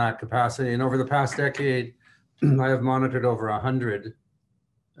act in that capacity. And over the past decade, I have monitored over 100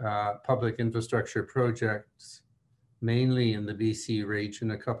 public infrastructure projects, mainly in the BC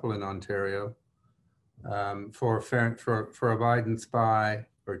region, a couple in Ontario, for abidance by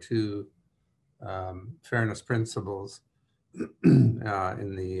or to fairness principles in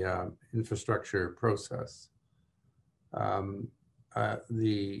the infrastructure process.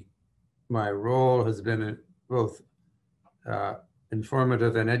 My role has been both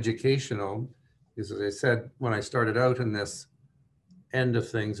informative and educational, because as I said, when I started out in this end of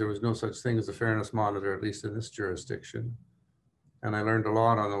things, there was no such thing as a Fairness Monitor, at least in this jurisdiction. And I learned a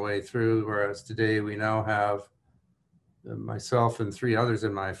lot on the way through, whereas today we now have myself and 3 others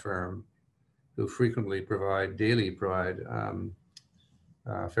in my firm who frequently daily provide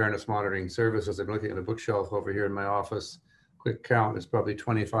fairness monitoring services. I'm looking at a bookshelf over here in my office. Quick count, there's probably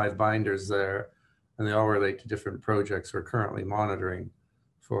 25 binders there, and they all relate to different projects we're currently monitoring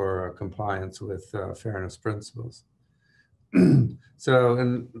for compliance with fairness principles. So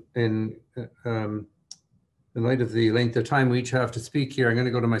in light of the length of time we each have to speak here, I'm going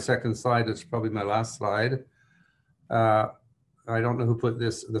to go to my second slide. It's probably my last slide. I don't know who put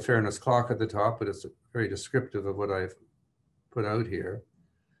the fairness clock at the top, but it's very descriptive of what I've put out here.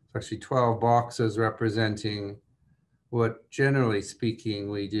 It's actually 12 boxes representing what, generally speaking,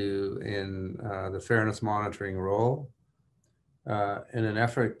 we do in the fairness monitoring role in an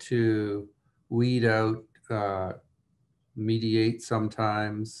effort to weed out, mediate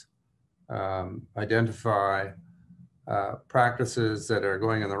sometimes, identify practices that are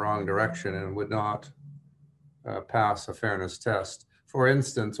going in the wrong direction and would not pass a fairness test. For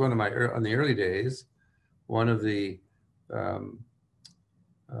instance, in the early days, one of the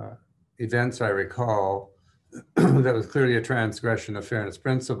events I recall that was clearly a transgression of fairness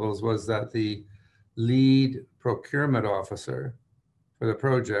principles was that the lead procurement officer for the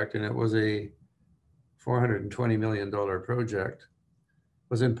project, and it was a $420 million project,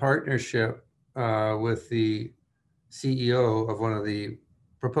 was in partnership with the CEO of one of the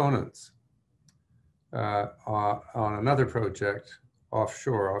proponents on another project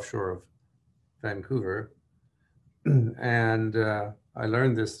offshore of Vancouver. And I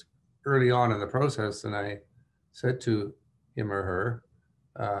learned this early on in the process, and I said to him or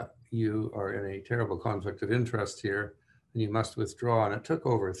her, you are in a terrible conflict of interest here, and you must withdraw. And it took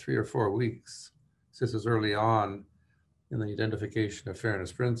over 3 or 4 weeks. This is early on in the identification of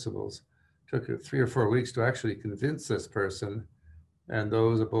fairness principles. It took 3 or 4 weeks to actually convince this person, and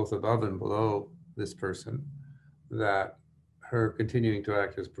those both above and below this person, that her continuing to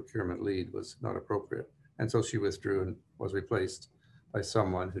act as procurement lead was not appropriate. And so she withdrew and was replaced by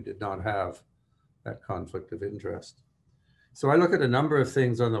someone who did not have that conflict of interest. So I look at a number of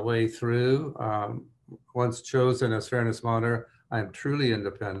things on the way through. Once chosen as Fairness Monitor, I am truly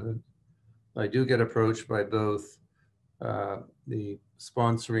independent. I do get approached by both the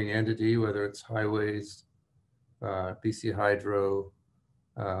sponsoring entity, whether it's highways, BC Hydro,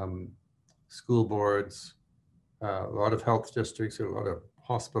 school boards, a lot of health districts, a lot of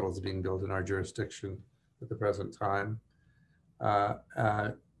hospitals being built in our jurisdiction at the present time.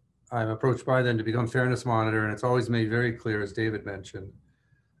 I'm approached by them to become Fairness Monitor, and it's always made very clear, as David mentioned,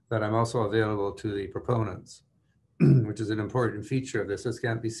 that I'm also available to the proponents, which is an important feature of this. This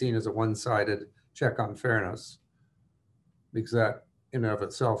can't be seen as a one-sided check on fairness, because that in and of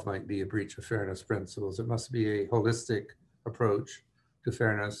itself might be a breach of fairness principles. It must be a holistic approach to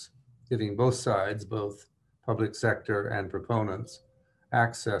fairness, giving both sides, both public sector and proponents,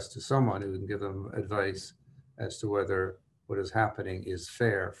 access to someone who can give them advice as to whether what is happening is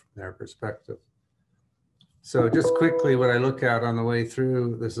fair from their perspective. So just quickly, what I look at on the way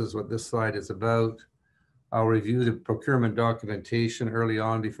through, this is what this slide is about. I'll review the procurement documentation early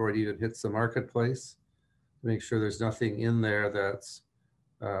on before it even hits the marketplace, to make sure there's nothing in there that's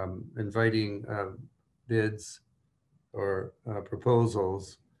inviting bids or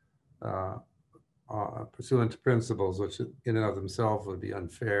proposals pursuant to principles which in and of themselves would be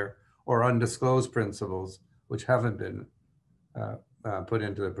unfair, or undisclosed principles which haven't been put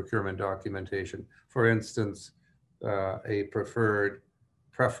into the procurement documentation. For instance, a preferred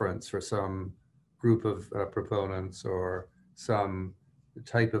preference for some group of proponents or some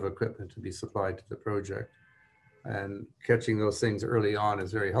type of equipment to be supplied to the project. And catching those things early on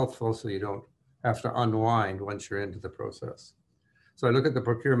is very helpful, so you don't have to unwind once you're into the process. So I look at the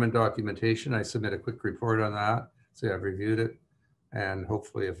procurement documentation, I submit a quick report on that, say I've reviewed it, and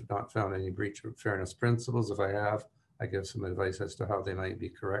hopefully have not found any breach of fairness principles. If I have, I give some advice as to how they might be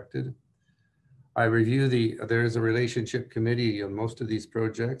corrected. I review there's a relationship committee on most of these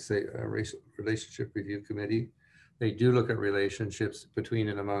projects, a relationship review committee. They do look at relationships between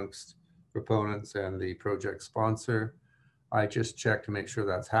and amongst proponents and the project sponsor. I just check to make sure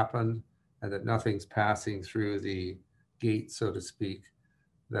that's happened and that nothing's passing through the gate, so to speak,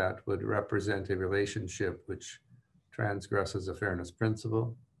 that would represent a relationship which transgresses a fairness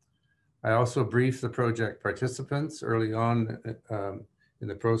principle. I also brief the project participants early on in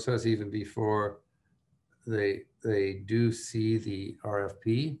the process, even before they do see the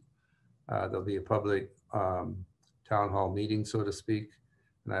RFP. There'll be a public town hall meeting, so to speak,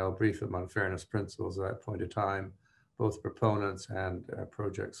 and I will brief them on fairness principles at that point of time, both proponents and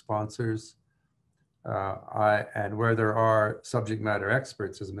project sponsors. And where there are subject matter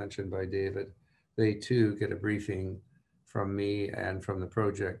experts, as mentioned by David, they too get a briefing from me and from the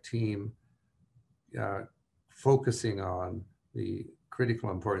project team, focusing on the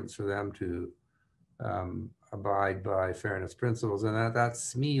critical importance for them to abide by fairness principles. And at that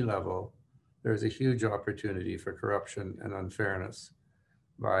SME level, there's a huge opportunity for corruption and unfairness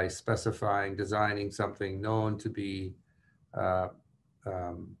by specifying, designing something known to be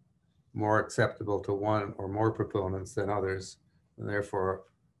more acceptable to one or more proponents than others, and therefore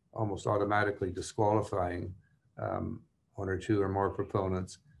almost automatically disqualifying one or two or more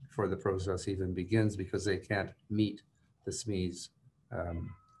proponents before the process even begins, because they can't meet the SME's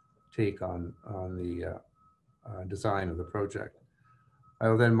take on the design of the project. I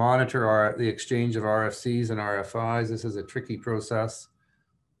will then monitor the exchange of RFCs and RFIs. This is a tricky process.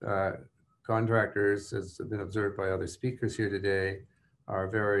 Contractors, as have been observed by other speakers here today, are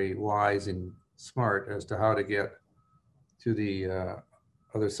very wise and smart as to how to get to the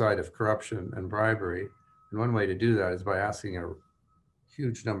other side of corruption and bribery. And one way to do that is by asking a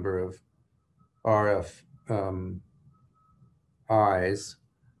huge number of RFIs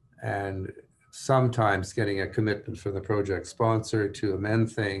and sometimes getting a commitment from the project sponsor to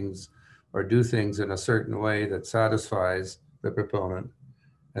amend things or do things in a certain way that satisfies the proponent,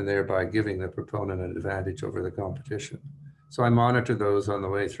 and thereby giving the proponent an advantage over the competition. So I monitor those on the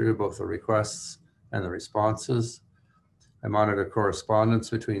way through, both the requests and the responses. I monitor correspondence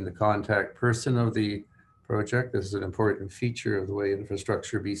between the contact person of the project. This is an important feature of the way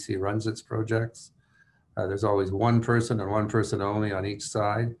Infrastructure BC runs its projects. There's always one person and one person only on each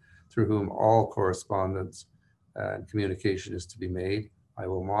side through whom all correspondence and communication is to be made. I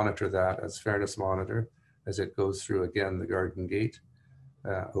will monitor that as fairness monitor as it goes through, again, the garden gate,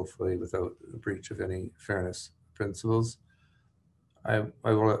 hopefully without a breach of any fairness principles. I'm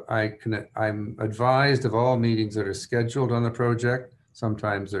advised of all meetings that are scheduled on the project.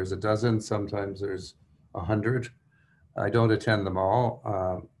 Sometimes there's a dozen, sometimes there's 100. I don't attend them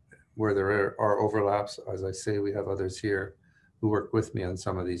all. Where there are overlaps, as I say, we have others here who work with me on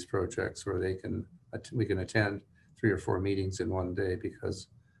some of these projects where we can attend 3 or 4 meetings in one day, because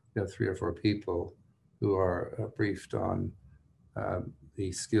we have 3 or 4 people who are briefed on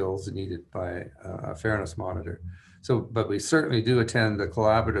the skills needed by a fairness monitor. So, but we certainly do attend the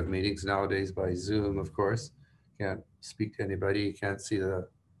collaborative meetings nowadays by Zoom, of course. Can't speak to anybody, you can't see the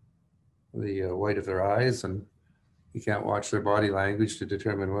white of their eyes, and you can't watch their body language to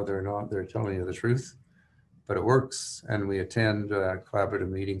determine whether or not they're telling you the truth. But it works, and we attend collaborative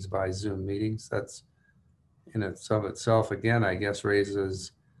meetings by Zoom meetings. That's in itself, again, I guess,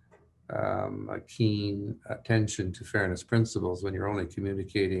 raises a keen attention to fairness principles when you're only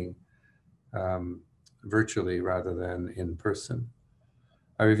communicating virtually rather than in person.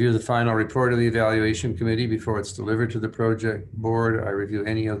 I review the final report of the evaluation committee before it's delivered to the project board. I review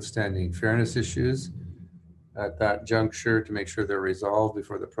any outstanding fairness issues at that juncture to make sure they're resolved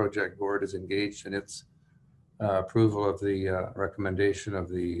before the project board is engaged in its approval of the recommendation of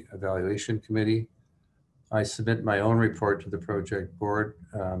the evaluation committee. I submit my own report to the project board.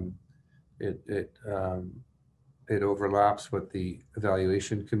 It overlaps what the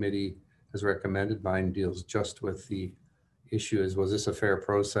evaluation committee has recommended. Mine deals just with the issue is, was this a fair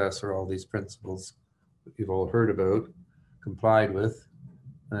process, or all these principles that you've all heard about complied with?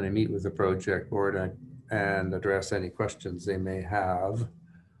 And I meet with the project board and address any questions they may have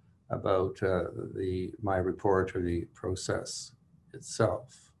about my report or the process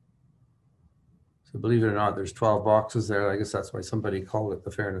itself. So believe it or not, there's 12 boxes there. I guess that's why somebody called it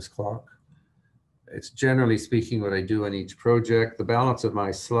the fairness clock. It's generally speaking what I do on each project. The balance of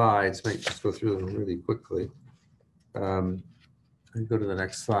my slides, might just go through them really quickly. I go to the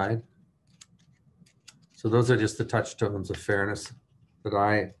next slide. So those are just the touchstones of fairness that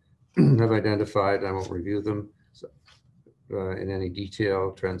I have identified. I won't review them in any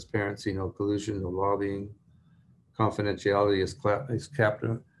detail. Transparency, no collusion, no lobbying. Confidentiality is kept.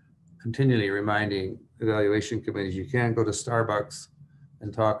 Continually reminding evaluation committees, you can't go to Starbucks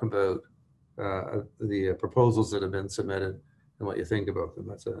and talk about the proposals that have been submitted and what you think about them.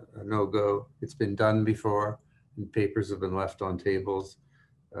 That's a no-go. It's been done before, and papers have been left on tables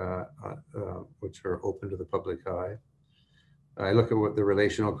which are open to the public eye. I look at what the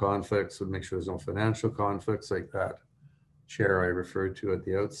relational conflicts would make sure there's no financial conflicts like that chair I referred to at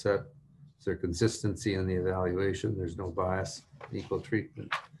the outset. Is there consistency in the evaluation? There's no bias, equal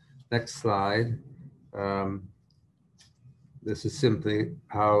treatment. Next slide. This is simply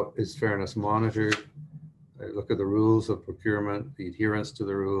how is fairness monitored. I look at the rules of procurement, the adherence to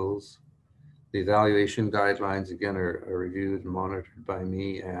the rules. The evaluation guidelines, again, are reviewed and monitored by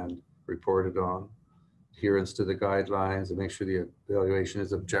me and reported on. Adherence to the guidelines and make sure the evaluation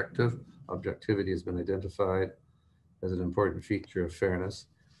is objective. Objectivity has been identified as an important feature of fairness.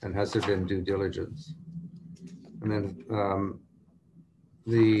 And has there been due diligence? And then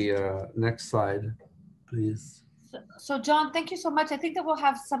the next slide, please. So John, thank you so much. I think that we'll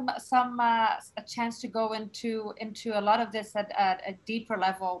have a chance to go into a lot of this at a deeper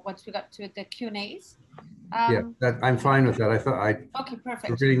level once we got to the Q&As. Yeah, I'm fine with that. I thought okay,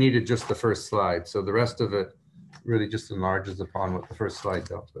 perfect. really needed just the first slide. So the rest of it really just enlarges upon what the first slide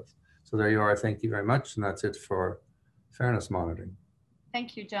dealt with. So there you are. Thank you very much. And that's it for fairness monitoring.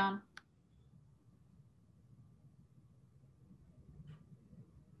 Thank you, John.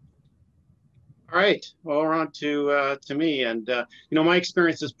 All right, well, we're on to me, and you know, my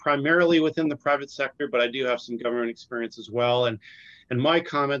experience is primarily within the private sector, but I do have some government experience as well, and my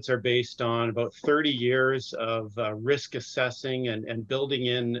comments are based on about 30 years of risk assessing and building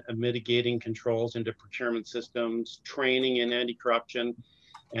in mitigating controls into procurement systems, training in anti-corruption,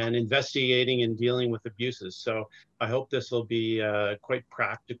 and investigating and dealing with abuses. So I hope this will be quite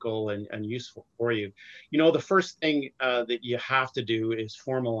practical and useful for you. You know, the first thing that you have to do is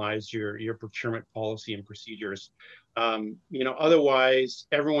formalize your procurement policy and procedures. You know, otherwise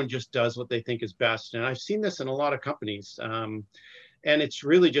everyone just does what they think is best. And I've seen this in a lot of companies. And it's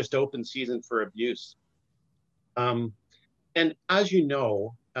really just open season for abuse. And as you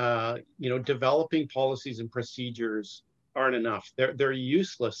know, developing policies and procedures aren't enough. They're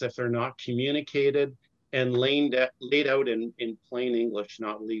useless if they're not communicated and laid out in plain English,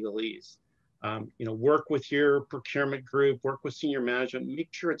 not legalese. You know, work with your procurement group, work with senior management, make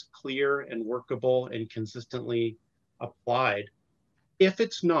sure it's clear and workable and consistently applied. If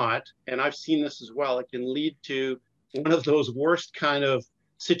it's not, and I've seen this as well, it can lead to one of those worst kind of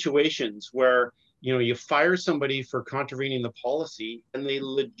situations where, you know, you fire somebody for contravening the policy and they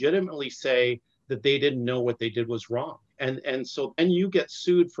legitimately say that they didn't know what they did was wrong. And so then you get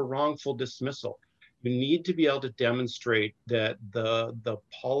sued for wrongful dismissal. You need to be able to demonstrate that the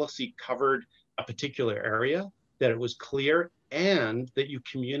policy covered a particular area, that it was clear, and that you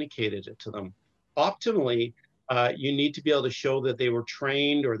communicated it to them. Optimally, you need to be able to show that they were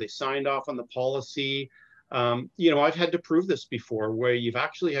trained or they signed off on the policy. You know, I've had to prove this before, where you've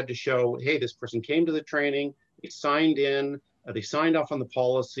actually had to show, hey, this person came to the training, they signed in, they signed off on the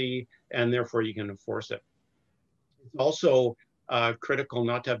policy, and therefore you can enforce it. It's also critical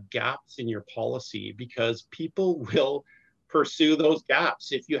not to have gaps in your policy, because people will pursue those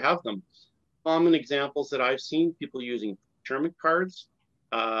gaps if you have them. Common examples that I've seen: people using procurement cards,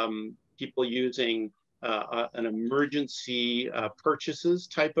 people using an emergency purchases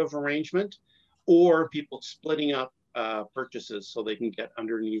type of arrangement, or people splitting up purchases so they can get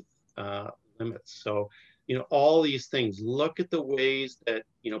underneath limits. So you know, all these things. Look at the ways that,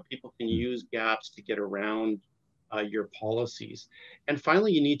 you know, people can use gaps to get around your policies. And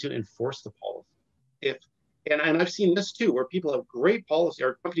finally, you need to enforce the policy. And I've seen this too, where people have great policy,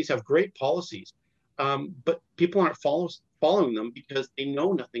 or companies have great policies, but people aren't following them because they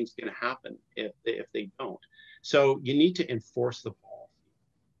know nothing's going to happen if they don't. So you need to enforce the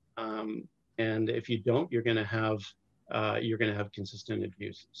policy, and if you don't, you're going to have consistent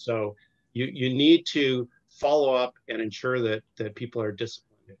abuse. So you need to follow up and ensure that people are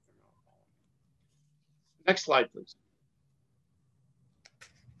disciplined if they're not following. Next slide, please.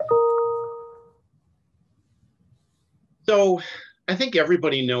 So I think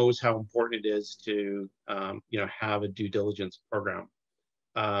everybody knows how important it is to you know, have a due diligence program.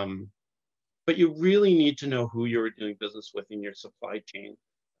 But you really need to know who you're doing business with in your supply chain.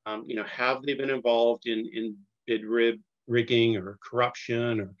 You know, have they been involved in bid rigging or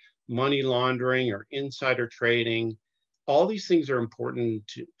corruption or money laundering or insider trading? All these things are important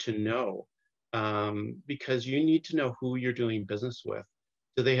to know, because you need to know who you're doing business with.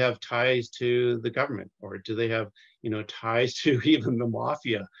 Do they have ties to the government, or do they have, you know, ties to even the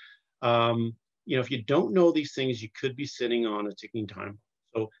mafia? You know, if you don't know these things, you could be sitting on a ticking time.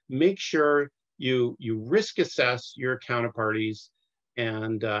 So make sure you risk assess your counterparties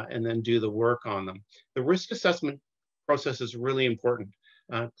and then do the work on them. The risk assessment process is really important.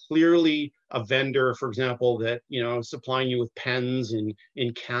 Clearly, a vendor, for example, that, you know, supplying you with pens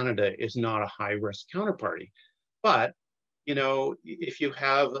in Canada is not a high risk counterparty. But, you know, if you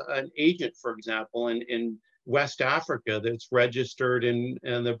have an agent, for example, in West Africa that's registered in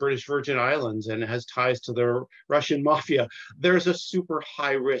the British Virgin Islands and has ties to the Russian mafia, there's a super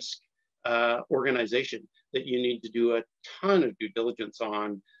high risk organization that you need to do a ton of due diligence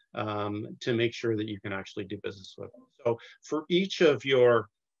on to make sure that you can actually do business with them. So for each of your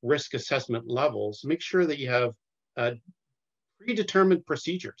risk assessment levels, make sure that you have predetermined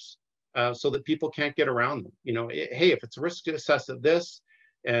procedures so that people can't get around them. You know, hey, if it's risk assessed at this,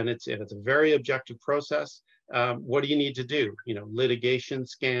 and it's a very objective process, what do you need to do? You know, litigation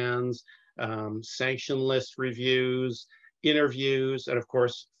scans, sanction list reviews, interviews, and of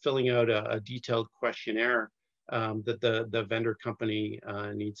course, filling out a detailed questionnaire that the vendor company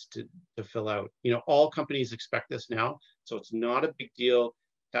needs to fill out. You know, all companies expect this now, so it's not a big deal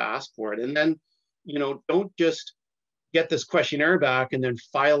to ask for it. And then, you know, don't just get this questionnaire back and then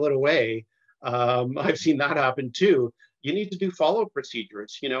file it away. I've seen that happen too. You need to do follow-up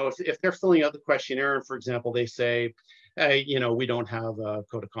procedures. You know, if they're filling out the questionnaire and, for example, they say, hey, you know, we don't have a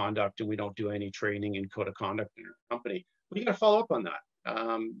code of conduct and we don't do any training in code of conduct in our company, well, you got to follow up on that.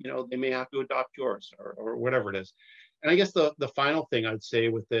 You know, they may have to adopt yours or whatever it is. And I guess the final thing I'd say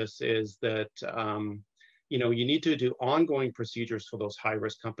with this is that, you know, you need to do ongoing procedures for those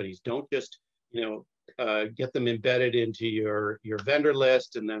high-risk companies. Don't just, you know, get them embedded into your vendor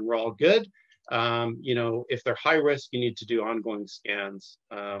list and then we're all good. You know, if they're high risk, you need to do ongoing scans,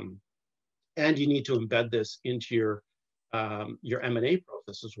 and you need to embed this into your M&A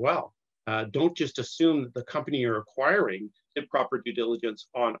process as well. Don't just assume that the company you're acquiring did proper due diligence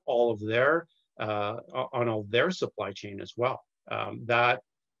on all of their supply chain as well. That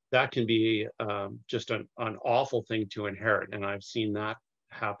can be just an awful thing to inherit, and I've seen that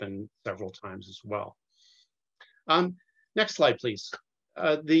happen several times as well. Next slide, please.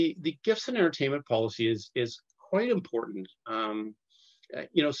 The gifts and entertainment policy is quite important.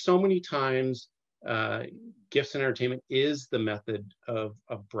 You know, so many times gifts and entertainment is the method of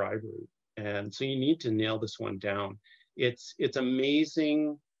bribery, and so you need to nail this one down. It's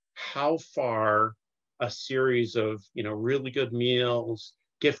amazing how far a series of, you know, really good meals,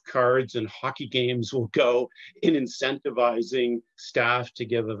 gift cards, and hockey games will go in incentivizing staff to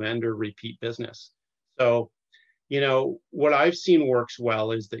give a vendor repeat business. So, you know, what I've seen works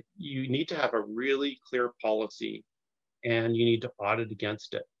well is that you need to have a really clear policy and you need to audit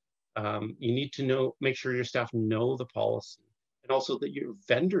against it. You need to make sure your staff know the policy, and also that your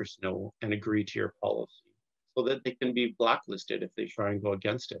vendors know and agree to your policy so that they can be blacklisted if they try and go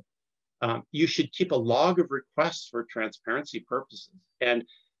against it. You should keep a log of requests for transparency purposes, and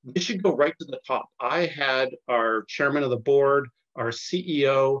this should go right to the top. I had our chairman of the board, our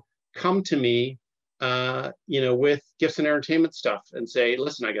CEO come to me you know, with gifts and entertainment stuff and say,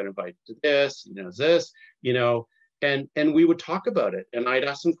 listen, I got invited to this, you know, this, you know, and we would talk about it. And I'd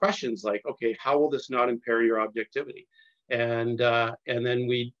ask some questions like, okay, how will this not impair your objectivity? And then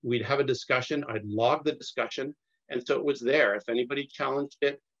we'd have a discussion. I'd log the discussion. And so it was there. If anybody challenged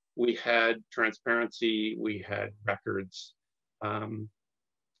it, we had transparency, we had records. And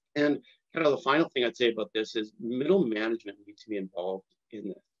kind of the final thing I'd say about this is middle management needs to be involved in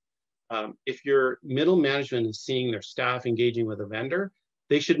this. if your middle management is seeing their staff engaging with a vendor,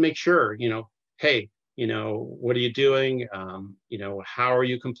 they should make sure, hey, what are you doing? How are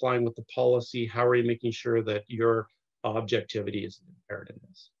you complying with the policy? How are you making sure that your objectivity is impaired in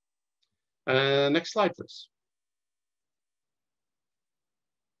this? Next slide, please.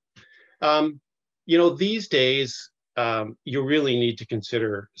 These days, you really need to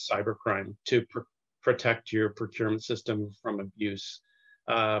consider cybercrime to protect your procurement system from abuse.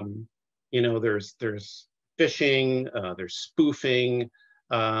 There's phishing, there's spoofing,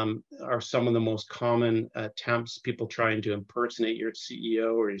 are some of the most common attempts, people trying to impersonate your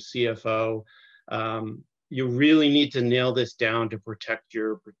CEO or your CFO. You really need to nail this down to protect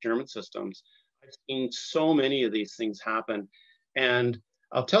your procurement systems. I've seen so many of these things happen. And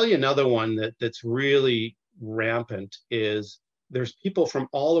I'll tell you another one that's really rampant is there's people from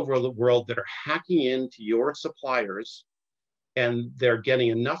all over the world that are hacking into your suppliers, and they're getting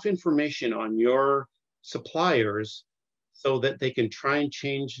enough information on your suppliers so that they can try and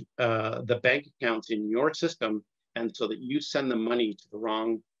change the bank accounts in your system, and so that you send the money to the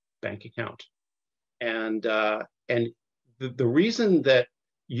wrong bank account. And the reason that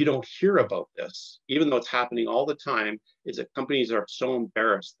you don't hear about this, even though it's happening all the time, is that companies are so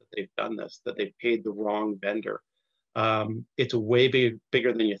embarrassed that they've done this, that they've paid the wrong vendor. It's way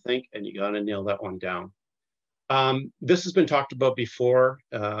bigger than you think, and you got to nail that one down. This has been talked about before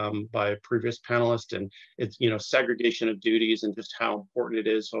by a previous panelist, and it's segregation of duties and just how important it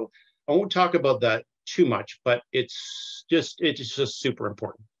is. So I won't talk about that too much, but it's just super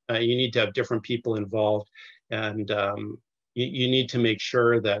important. You need to have different people involved, and you need to make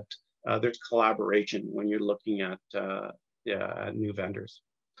sure that there's collaboration when you're looking at new vendors.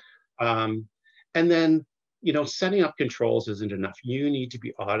 And then, setting up controls isn't enough. You need to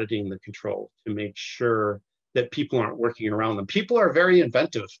be auditing the control to make sure that people aren't working around them. People are very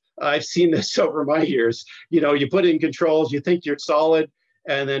inventive. I've seen this over my years. You put in controls, you think you're solid,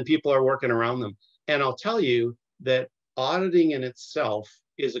 and then people are working around them. And I'll tell you that auditing in itself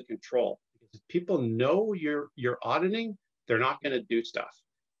is a control. Because if people know you're auditing, they're not going to do stuff.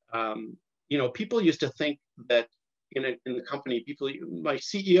 People used to think that in the company, my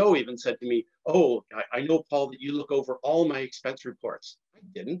CEO even said to me, "Oh, I know, Paul, that you look over all my expense reports." I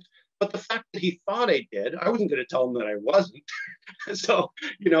didn't. But the fact that he thought I did, I wasn't going to tell him that I wasn't. So,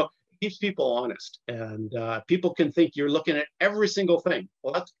 it keeps people honest. And people can think you're looking at every single thing.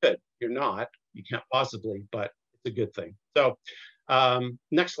 Well, that's good. You're not. You can't possibly, but it's a good thing. So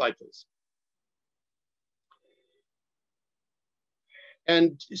next slide, please.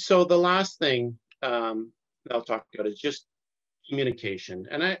 And so the last thing I'll talk about is just communication.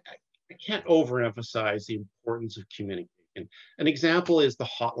 And I can't overemphasize the importance of communication. An example is the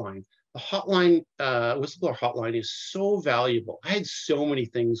hotline. The hotline, whistleblower hotline, is so valuable. I had so many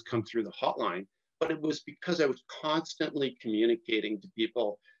things come through the hotline, but it was because I was constantly communicating to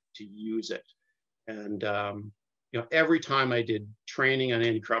people to use it. And every time I did training on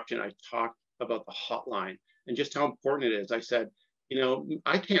anti-corruption, I talked about the hotline and just how important it is. I said,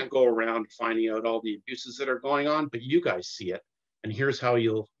 I can't go around finding out all the abuses that are going on, but you guys see it, and here's how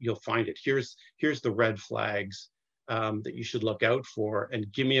you'll find it. Here's the red flags that you should look out for, and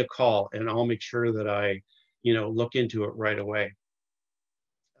give me a call, and I'll make sure that I, look into it right away.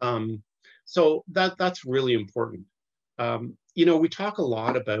 So that's really important. We talk a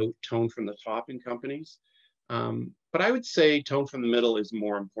lot about tone from the top in companies, but I would say tone from the middle is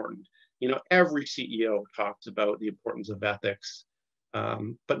more important. Every CEO talks about the importance of ethics,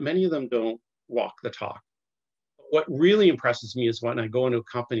 but many of them don't walk the talk. What really impresses me is when I go into a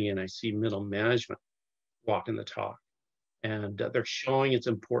company and I see middle management walking the talk, and they're showing it's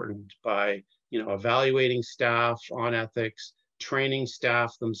important by evaluating staff on ethics, training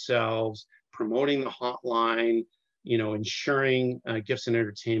staff themselves, promoting the hotline, ensuring gifts and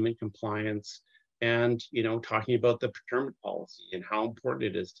entertainment compliance, and talking about the procurement policy and how important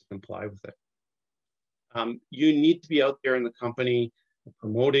it is to comply with it. You need to be out there in the company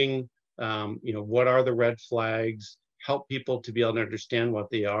promoting what are the red flags, help people to be able to understand what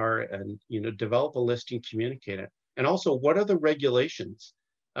they are, and develop a list and communicate it. And also, what are the regulations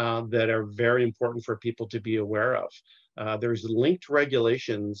that are very important for people to be aware of? There's linked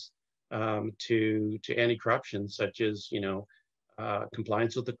regulations to anti-corruption, such as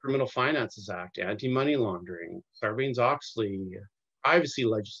compliance with the Criminal Finances Act, anti-money laundering, Sarbanes-Oxley, privacy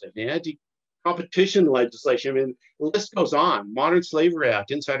legislation, anti-competition legislation. I mean, the list goes on. Modern Slavery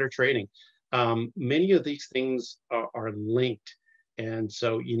Act, insider trading. Many of these things are linked, and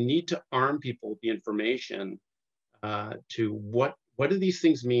so you need to arm people with the information to what do these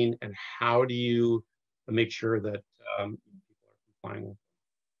things mean, and how do you make sure that people are complying with them.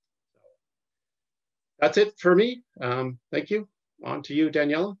 That's it for me. Thank you. On to you,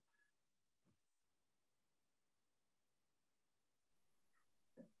 Daniela.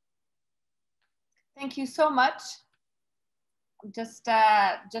 Thank you so much. I'm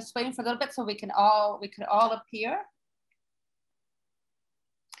just waiting for a little bit so we can all appear.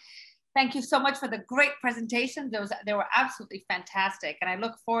 Thank you so much for the great presentation. They were absolutely fantastic. And I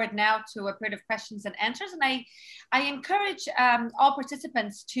look forward now to a period of questions and answers. And I encourage all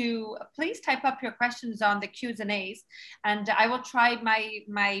participants to please type up your questions on the Q's and A's. And I will try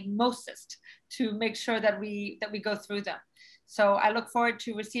my mostest to make sure that we go through them. So I look forward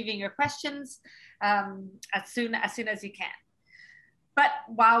to receiving your questions as soon as you can. But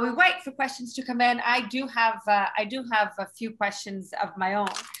while we wait for questions to come in, I do have a few questions of my own.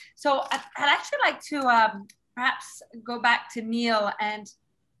 So I'd actually like to perhaps go back to Neil, and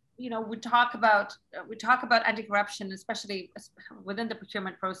we talk about anti-corruption, especially within the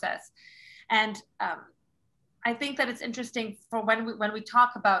procurement process, and I think that it's interesting for when we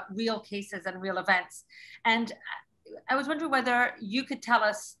talk about real cases and real events. And I was wondering whether you could tell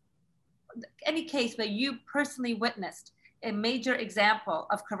us any case where you personally witnessed a major example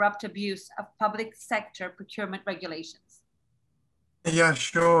of corrupt abuse of public sector procurement regulations. Yeah,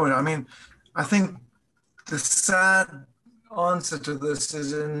 sure. I mean, I think the sad answer to this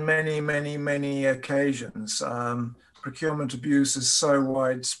is in many, many, many occasions. Procurement abuse is so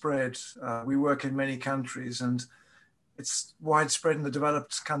widespread. We work in many countries, and it's widespread in the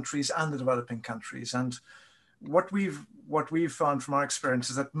developed countries and the developing countries. And what we've found from our experience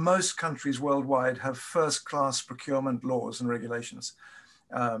is that most countries worldwide have first-class procurement laws and regulations.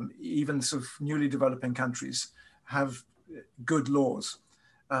 Even sort of newly developing countries have good laws,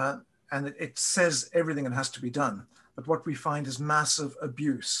 and it says everything that has to be done. But what we find is massive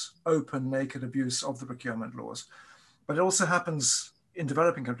abuse, open, naked abuse of the procurement laws. But it also happens in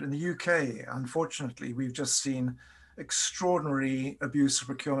developing countries. In the UK, unfortunately, we've just seen extraordinary abuse of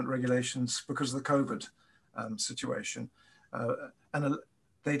procurement regulations because of the COVID situation. And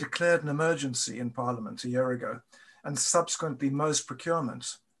they declared an emergency in Parliament a year ago. And subsequently, most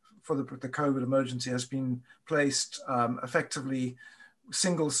procurement for the COVID emergency has been placed effectively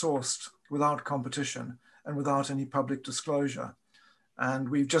single-sourced without competition and without any public disclosure. And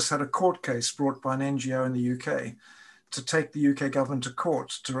we've just had a court case brought by an NGO in the UK to take the UK government to court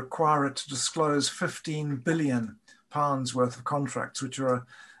to require it to disclose £15 billion worth of contracts, which are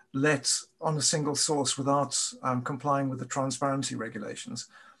let on a single source without complying with the transparency regulations.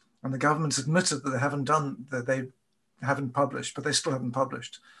 And the government's admitted that they haven't published, but they still haven't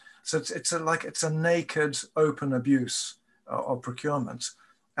published. So it's a naked, open abuse of procurement.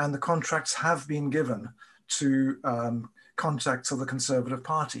 And the contracts have been given to contacts of the Conservative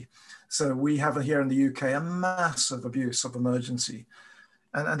Party. So we have here in the UK a massive abuse of emergency.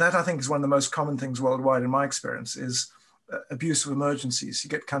 And that, I think, is one of the most common things worldwide in my experience is abuse of emergencies.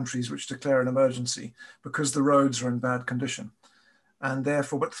 You get countries which declare an emergency because the roads are in bad condition. And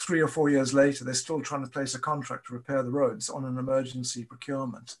therefore, but 3 or 4 years later, they're still trying to place a contract to repair the roads on an emergency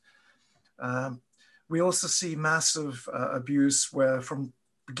procurement. We also see massive abuse where from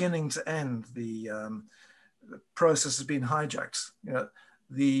beginning to end, the process has been hijacked.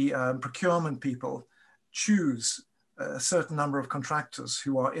 The procurement people choose a certain number of contractors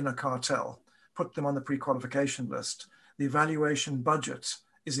who are in a cartel, put them on the pre-qualification list. The evaluation budget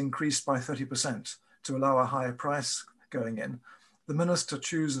is increased by 30% to allow a higher price going in. The minister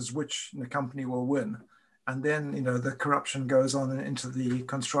chooses which company will win. And then, the corruption goes on into the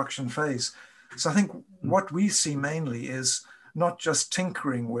construction phase. So I think what we see mainly is not just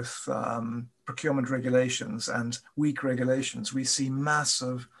tinkering with procurement regulations and weak regulations. We see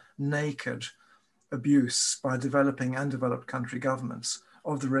massive, naked abuse by developing and developed country governments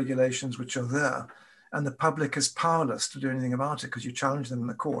of the regulations which are there. And the public is powerless to do anything about it because you challenge them in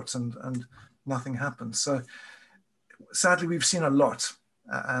the courts and nothing happens. So sadly, we've seen a lot.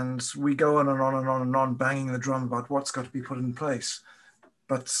 And we go on and on and on and on, banging the drum about what's got to be put in place.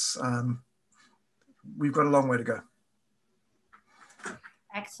 But we've got a long way to go.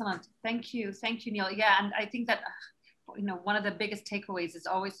 Excellent. Thank you, Neil. Yeah, and I think that one of the biggest takeaways is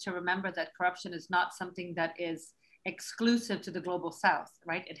always to remember that corruption is not something that is exclusive to the global South,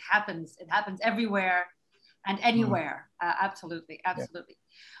 right? It happens everywhere and anywhere. Absolutely. Yeah.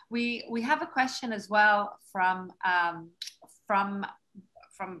 We have a question as well from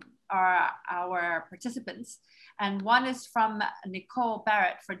our participants, and one is from Nicole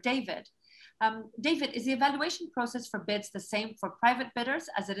Barrett for David. David, is the evaluation process for bids the same for private bidders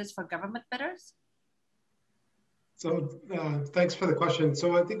as it is for government bidders? So thanks for the question.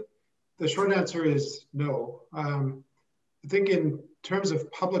 So I think the short answer is no. I think in terms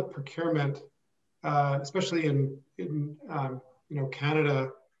of public procurement, especially in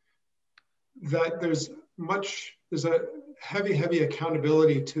Canada, that there's a heavy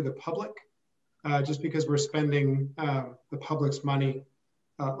accountability to the public, just because we're spending the public's money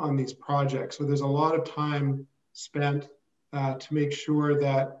on these projects. So there's a lot of time spent to make sure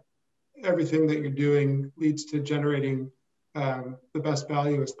that everything that you're doing leads to generating the best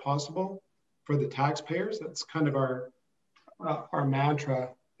value as possible for the taxpayers. That's kind of our mantra.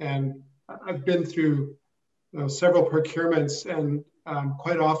 And I've been through several procurements, and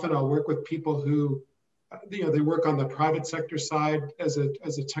quite often I'll work with people who, they work on the private sector side as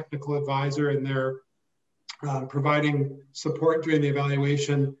a technical advisor, and they're providing support during the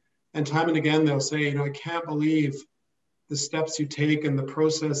evaluation. And time and again, they'll say, I can't believe the steps you take and the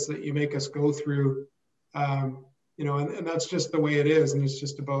process that you make us go through. And that's just the way it is. And it's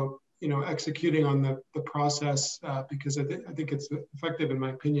just about, executing on the process because I think it's effective, in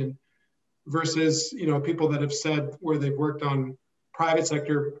my opinion, versus, people that have said where they've worked on private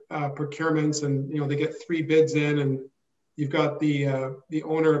sector procurements, and, they get 3 bids in, and you've got the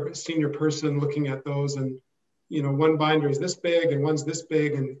owner, senior person looking at those, and, one binder is this big and one's this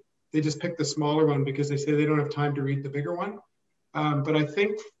big, and they just pick the smaller one because they say they don't have time to read the bigger one. But I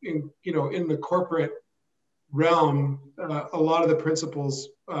think in the corporate realm, a lot of the principles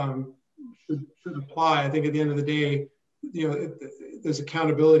should apply. I think at the end of the day, there's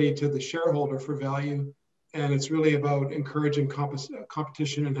accountability to the shareholder for value, and it's really about encouraging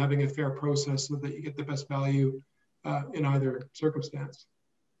competition and having a fair process so that you get the best value in either circumstance.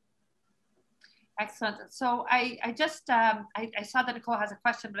 Excellent. So I just I saw that Nicole has a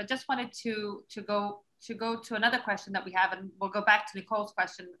question, but I just wanted to go to another question that we have, and we'll go back to Nicole's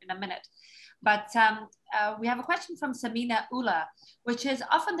question in a minute. But we have a question from Samina Ula, which is,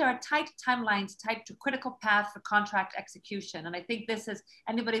 often there are tight timelines tied to critical path for contract execution. And I think this is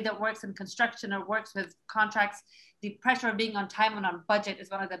anybody that works in construction or works with contracts, the pressure of being on time and on budget is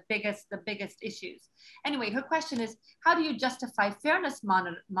one of the biggest issues. Anyway, her question is, how do you justify fairness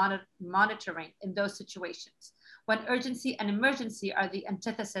monitoring in those situations when urgency and emergency are the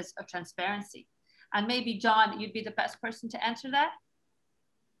antithesis of transparency? And maybe, John, you'd be the best person to answer that.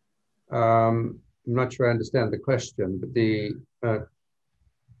 I'm not sure I understand the question, but the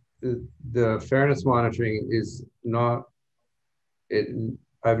fairness monitoring is not,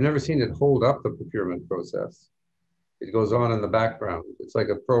 I've never seen it hold up the procurement process. It goes on in the background. It's like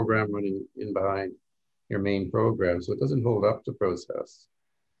a program running in behind your main program, so it doesn't hold up the process.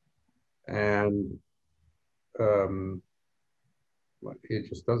 And it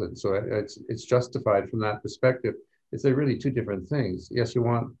just doesn't. So it's justified from that perspective. It's really 2 different things. Yes, you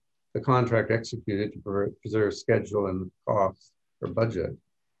want the contract executed to preserve schedule and costs or budget,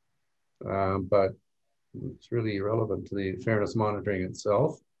 but it's really irrelevant to the fairness monitoring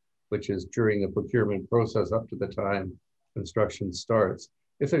itself, which is during the procurement process up to the time construction starts.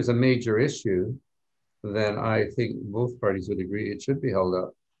 If there's a major issue, then I think both parties would agree it should be held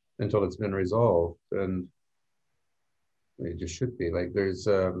up until it's been resolved. And it just should be. Like, there's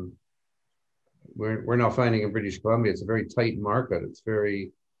we're now finding in British Columbia, it's a very tight market. It's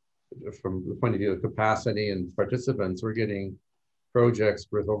very, from the point of view of capacity and participants, we're getting projects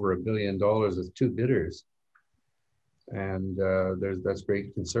worth over $1 billion with 2 bidders. And that's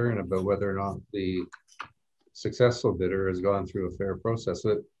great concern about whether or not the successful bidder has gone through a fair process.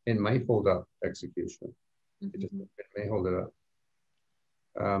 So it might hold up execution. It may hold it up.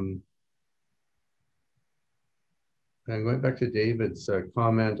 And going back to David's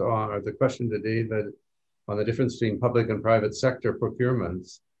comment on, or the question to David on the difference between public and private sector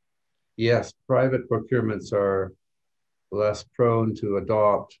procurements. Yes, private procurements are less prone to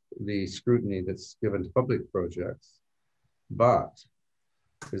adopt the scrutiny that's given to public projects, but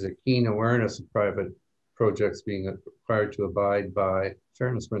there's a keen awareness of private projects being required to abide by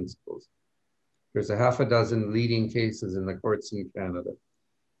fairness principles. There's a half a dozen leading cases in the courts in Canada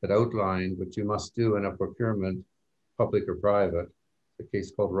that outline what you must do in a procurement, public or private. A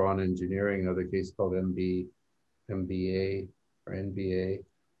case called Ron Engineering, another case called MBA or NBA.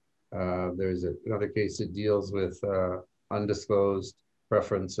 There's another case that deals with undisclosed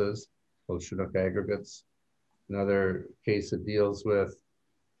preferences called Chinook aggregates. Another case that deals with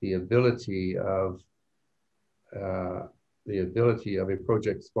the ability of a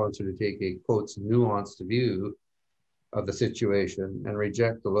project sponsor to take a, quotes, nuanced view of the situation and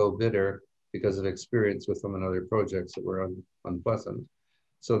reject the low bidder because of experience with them in other projects that were unpleasant.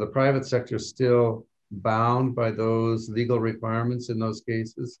 So the private sector is still bound by those legal requirements in those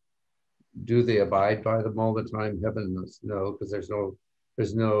cases. Do they abide by them all the time? Heaven knows, no, because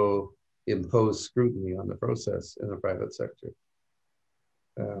there's no imposed scrutiny on the process in the private sector.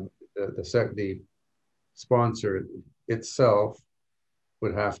 The sponsor itself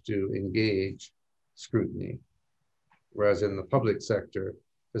would have to engage scrutiny. Whereas in the public sector,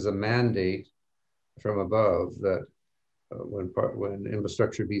 there's a mandate from above that when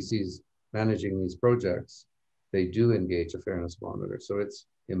Infrastructure BC is managing these projects, they do engage a fairness monitor. So it's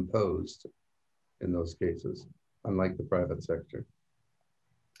imposed in those cases, unlike the private sector.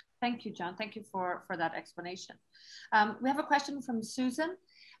 Thank you, John. Thank you for that explanation. We have a question from Susan.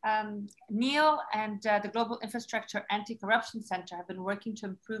 Neil and the Global Infrastructure Anti-Corruption Center have been working to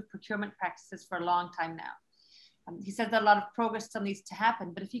improve procurement practices for a long time now. He says that a lot of progress still needs to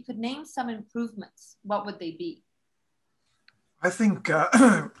happen, but if you could name some improvements, what would they be? I think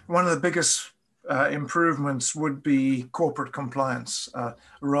one of the biggest improvements would be corporate compliance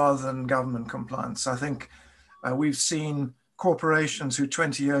rather than government compliance. I think we've seen corporations who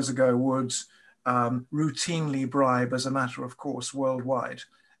 20 years ago would routinely bribe as a matter of course worldwide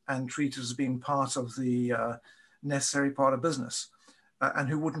and treat it as being part of the necessary part of business, and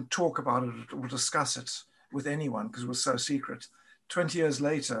who wouldn't talk about it or discuss it with anyone because it was so secret. 20 years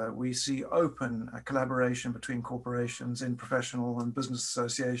later, we see open collaboration between corporations in professional and business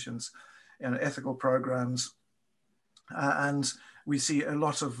associations and ethical programs. And we see a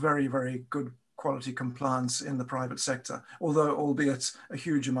lot of very, very good quality compliance in the private sector, although albeit a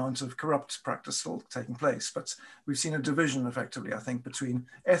huge amount of corrupt practice still taking place. But we've seen a division effectively, I think, between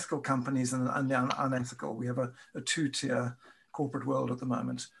ethical companies and the unethical. We have a two-tier corporate world at the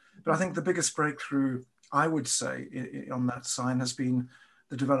moment. But I think the biggest breakthrough, I would say, on that sign has been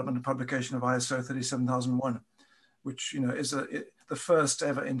the development and publication of ISO 37001, which is the first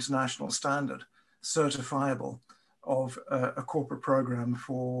ever international standard certifiable of a corporate program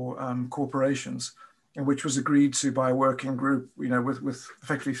for corporations, and which was agreed to by a working group, with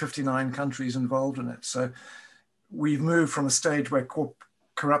effectively 59 countries involved in it. So we've moved from a stage where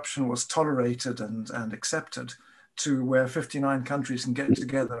corruption was tolerated and accepted to where 59 countries can get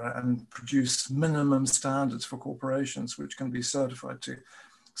together and produce minimum standards for corporations, which can be certified to.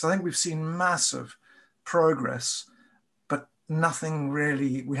 So I think we've seen massive progress, but nothing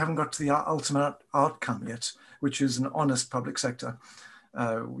really, we haven't got to the ultimate outcome yet, which is an honest public sector,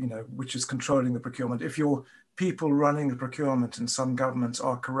 which is controlling the procurement. If your people running the procurement in some governments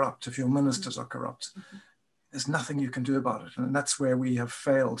are corrupt, if your ministers are corrupt, there's nothing you can do about it. And that's where we have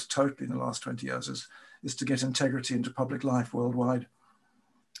failed totally in the last 20 years, is to get integrity into public life worldwide.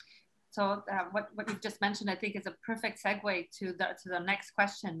 So what you've just mentioned, I think, is a perfect segue to the next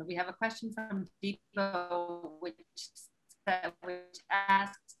question. We have a question from Deepo, which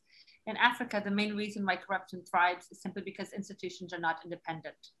asks, in Africa, the main reason why corruption thrives is simply because institutions are not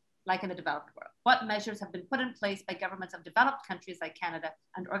independent, like in the developed world. What measures have been put in place by governments of developed countries like Canada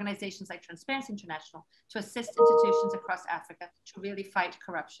and organizations like Transparency International to assist institutions across Africa to really fight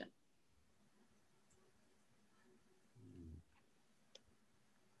corruption?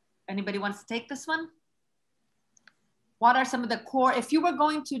 Anybody wants to take this one? What are some of the core, if you were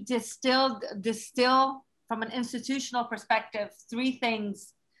going to distill from an institutional perspective, 3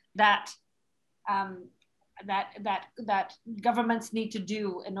 things that governments need to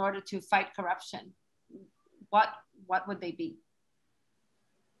do in order to fight corruption, what would they be?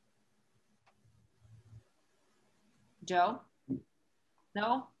 Joe?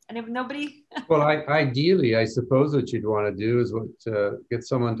 No? Nobody? Well, ideally, I suppose what you'd want to do is get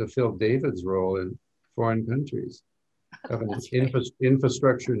someone to fill David's role in foreign countries. Have an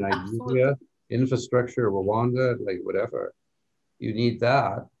infrastructure in Nigeria, absolutely. Infrastructure Rwanda, like whatever. You need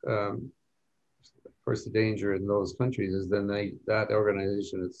that. Of course, the danger in those countries is then that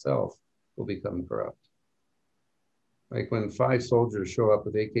organization itself will become corrupt. Like when 5 soldiers show up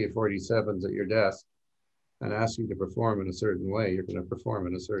with AK-47s at your desk and ask you to perform in a certain way, you're going to perform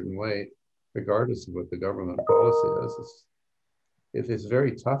in a certain way, regardless of what the government policy is. It is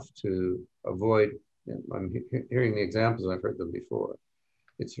very tough to avoid, I'm hearing the examples, I've heard them before.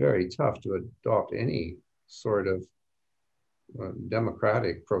 It's very tough to adopt any sort of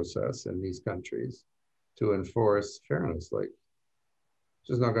democratic process in these countries to enforce fairness. Like, it's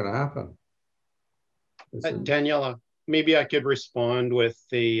just not going to happen. Daniela, maybe I could respond with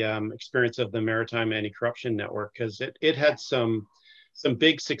the experience of the Maritime Anti-Corruption Network, because it had some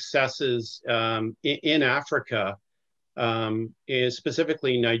big successes in Africa,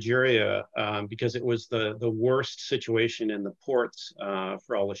 specifically Nigeria, because it was the worst situation in the ports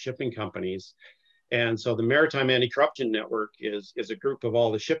for all the shipping companies. And so the Maritime Anti-Corruption Network is a group of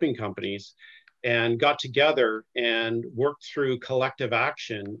all the shipping companies, and got together and worked through collective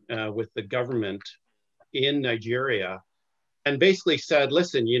action with the government in Nigeria and basically said,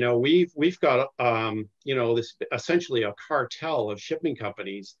 listen, you know, we've got, you know, this essentially a cartel of shipping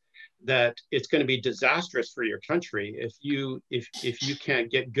companies that it's going to be disastrous for your country if you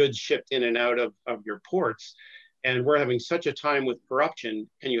can't get goods shipped in and out of your ports. And we're having such a time with corruption.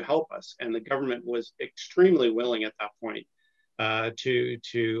 Can you help us? And the government was extremely willing at that point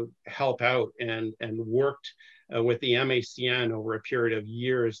to help out and worked with the MACN over a period of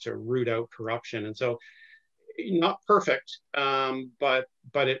years to root out corruption. And so, not perfect, but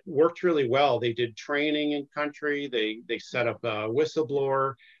it worked really well. They did training in country. They set up a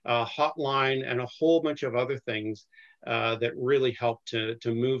whistleblower hotline and a whole bunch of other things that really helped to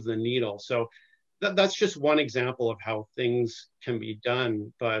move the needle. So that's just one example of how things can be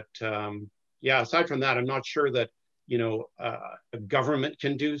done. But yeah, aside from that, I'm not sure that, you know, a government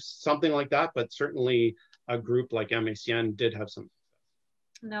can do something like that, but certainly a group like MACN did have some.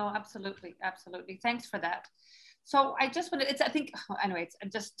 No, absolutely, absolutely. Thanks for that. So I just wanted, I think, anyways,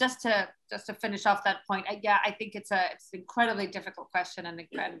 just to finish off that point, yeah, I think it's an incredibly difficult question, and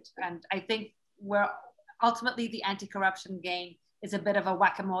I think we're ultimately the anti-corruption game is a bit of a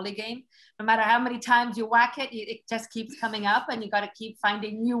whack-a-mole game. No matter how many times you whack it, it just keeps coming up, and you got to keep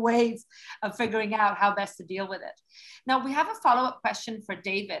finding new ways of figuring out how best to deal with it. Now we have a follow-up question for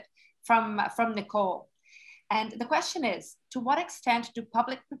David from Nicole. And the question is, to what extent do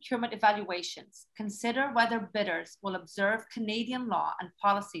public procurement evaluations consider whether bidders will observe Canadian law and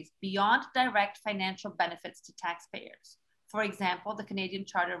policies beyond direct financial benefits to taxpayers? For example, the Canadian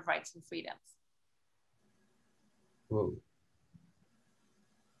Charter of Rights and Freedoms. Whoa.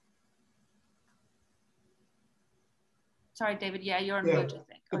 Sorry, David, yeah, you're on mute, I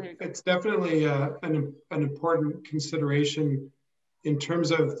think. Oh, there you go. It's definitely an important consideration in terms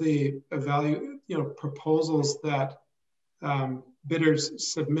of the proposals that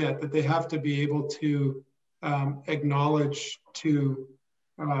bidders submit, that they have to be able to acknowledge to,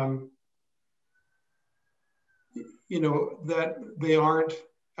 that they aren't,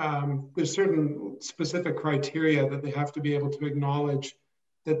 there's certain specific criteria that they have to be able to acknowledge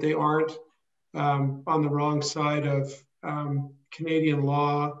that they aren't on the wrong side of Canadian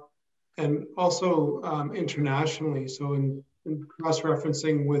law, and also internationally. So in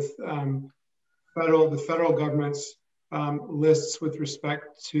cross-referencing with the federal government's lists with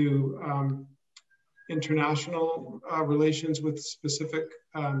respect to international relations with specific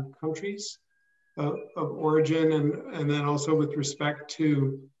countries of origin, and then also with respect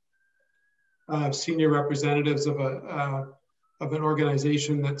to senior representatives of an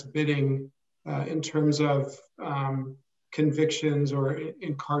organization that's bidding in terms of convictions or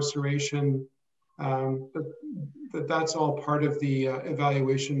incarceration. That's all part of the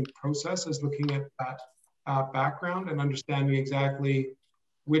evaluation process, is looking at that background and understanding exactly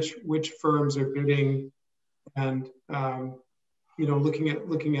which firms are bidding, and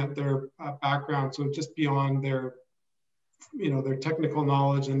looking at their background. So just beyond their their technical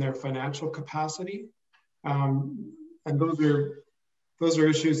knowledge and their financial capacity, and those are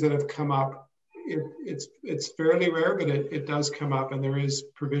issues that have come up. It's fairly rare, but it does come up, and there is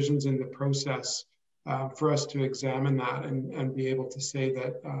provisions in the process for us to examine that and be able to say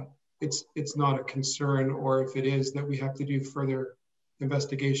that it's not a concern, or if it is, that we have to do further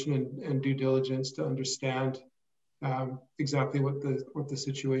investigation and due diligence to understand exactly what the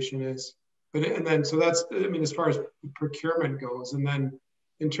situation is. So that's, I mean, as far as procurement goes, and then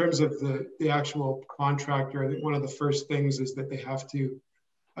in terms of the actual contractor, I think one of the first things is that they have to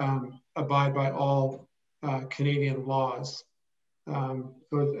abide by all Canadian laws.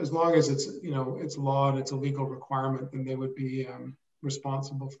 So as long as it's it's law and it's a legal requirement, then they would be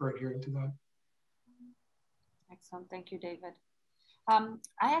responsible for adhering to that. Excellent, thank you, David. I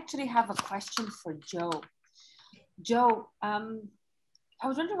actually have a question for Joe. Joe, I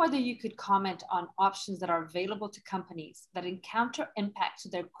was wondering whether you could comment on options that are available to companies that encounter impacts to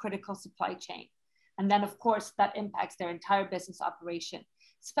their critical supply chain, and then of course that impacts their entire business operation,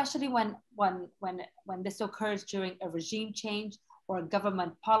 especially when this occurs during a regime change or a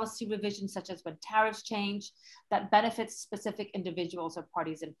government policy revision, such as when tariffs change, that benefits specific individuals or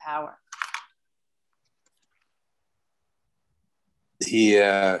parties in power.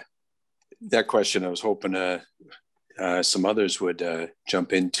 That question I was hoping some others would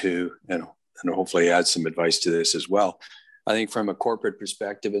jump into and hopefully add some advice to this as well. I think from a corporate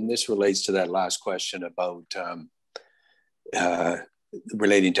perspective, and this relates to that last question about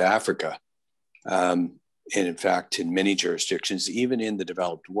relating to Africa. And in fact, in many jurisdictions, even in the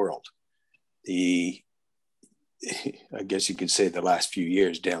developed world, I guess you could say the last few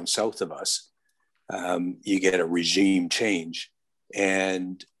years down south of us, you get a regime change.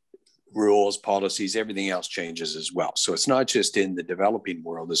 And rules, policies, everything else changes as well. So it's not just in the developing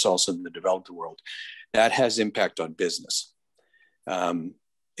world, it's also in the developed world. That has impact on business. And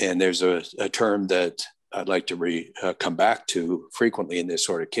there's a term that I'd like to come back to frequently in this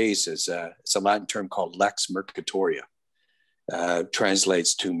sort of case. It's a Latin term called lex mercatoria,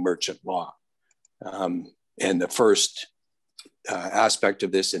 translates to merchant law. And the first aspect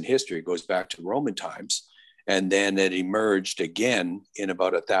of this in history goes back to Roman times. And then it emerged again in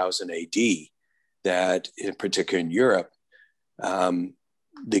about 1000 AD, that in particular in Europe,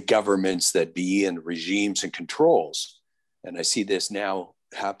 the governments that be in regimes and controls, and I see this now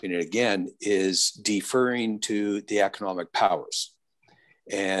happening again, is deferring to the economic powers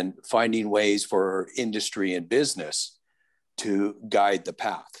and finding ways for industry and business to guide the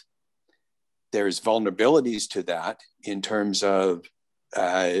path. There's vulnerabilities to that in terms of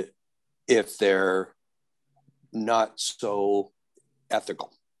if they're not so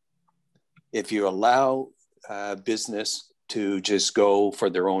ethical. If you allow business to just go for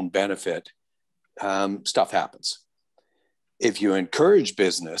their own benefit, stuff happens. If you encourage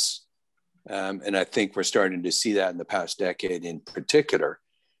business, and I think we're starting to see that in the past decade in particular,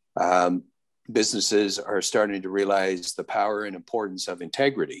 businesses are starting to realize the power and importance of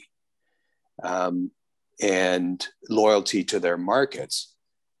integrity and loyalty to their markets.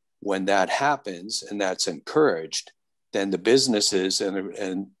 When that happens and that's encouraged, then the businesses,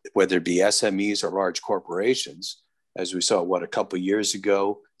 and whether it be SMEs or large corporations, as we saw, a couple of years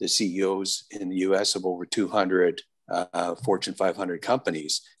ago, the CEOs in the US of over 200 Fortune 500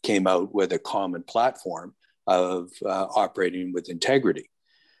 companies came out with a common platform of operating with integrity.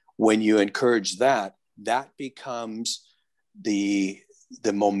 When you encourage that, that becomes the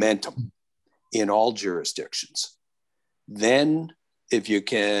momentum in all jurisdictions. Then if you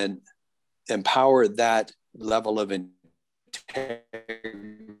can empower that level of integrity,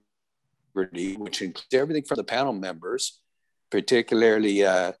 which includes everything from the panel members, particularly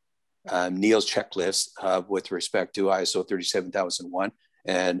Neil's checklist with respect to ISO 37001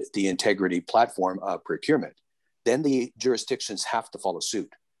 and the integrity platform of procurement, then the jurisdictions have to follow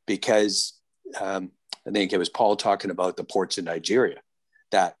suit, because I think it was Paul talking about the ports in Nigeria,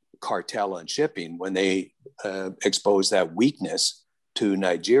 that cartel on shipping, when they expose that weakness to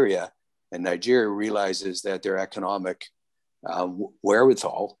Nigeria, and Nigeria realizes that their economic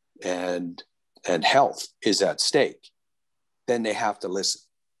wherewithal and health is at stake, then they have to listen.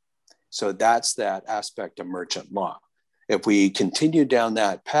 So that's that aspect of merchant law. If we continue down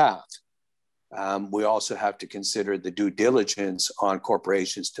that path, we also have to consider the due diligence on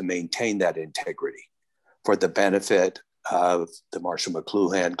corporations to maintain that integrity for the benefit of the Marshall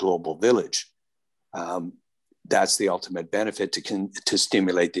McLuhan Global Village. That's the ultimate benefit to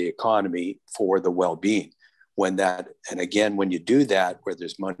stimulate the economy for the well-being. When you do that, where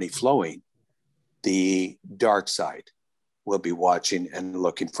there's money flowing, the dark side will be watching and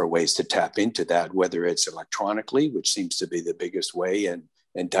looking for ways to tap into that, whether it's electronically, which seems to be the biggest way,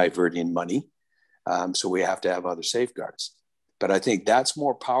 and diverting money. So we have to have other safeguards. But I think that's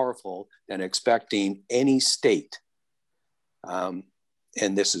more powerful than expecting any state.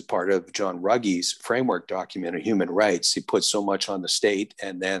 And this is part of John Ruggie's framework document on human rights. He puts so much on the state,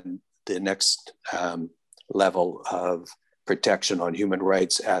 and then the next level of protection on human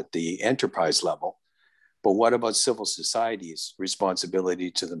rights at the enterprise level. But what about civil society's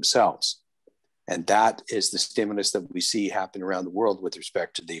responsibility to themselves? And that is the stimulus that we see happen around the world with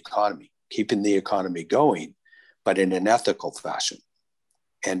respect to the economy, keeping the economy going, but in an ethical fashion,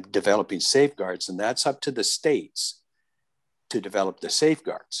 and developing safeguards. And that's up to the states to develop the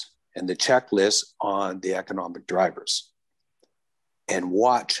safeguards and the checklist on the economic drivers. And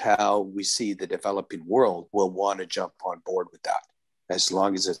watch how we see the developing world will want to jump on board with that, as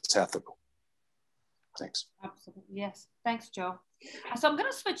long as it's ethical. Thanks. Absolutely, yes. Thanks, Joe. So I'm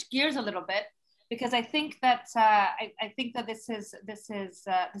going to switch gears a little bit, because I think that this is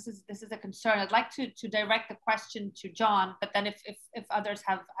a concern. I'd like to direct the question to John, but then if others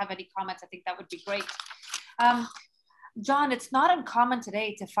have any comments, I think that would be great. John, it's not uncommon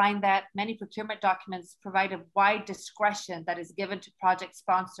today to find that many procurement documents provide a wide discretion that is given to project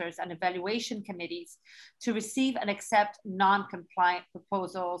sponsors and evaluation committees to receive and accept non-compliant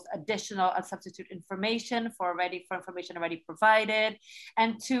proposals, additional and substitute information for information already provided,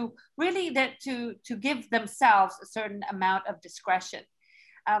 and to really to give themselves a certain amount of discretion.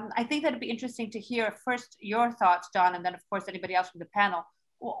 I think that'd be interesting to hear first your thoughts, John, and then of course anybody else from the panel.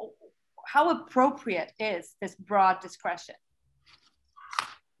 How appropriate is this broad discretion?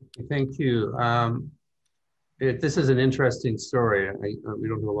 Thank you. This is an interesting story. We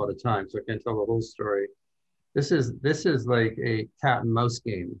don't have a lot of time, so I can't tell the whole story. This is like a cat and mouse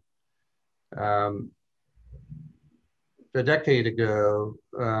game. A decade ago,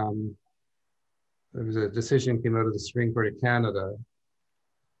 there was a decision came out of the Supreme Court of Canada,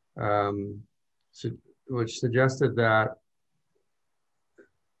 which suggested that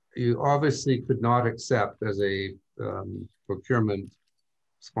you obviously could not accept as a procurement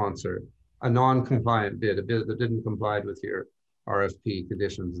sponsor a non-compliant bid, a bid that didn't comply with your RFP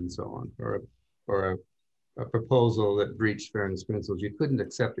conditions and so on, or a proposal that breached fairness principles. You couldn't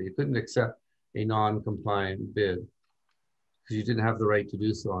accept it. You couldn't accept a non-compliant bid because you didn't have the right to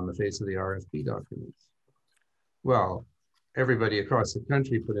do so on the face of the RFP documents. Well, everybody across the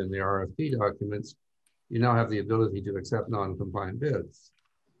country put in the RFP documents. You now have the ability to accept non-compliant bids.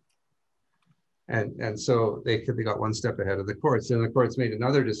 And so they got one step ahead of the courts. And the courts made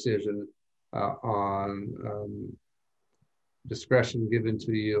another decision on discretion given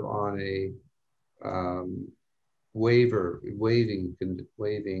to you on a waiving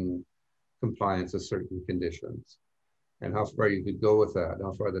compliance of certain conditions, and how far you could go with that,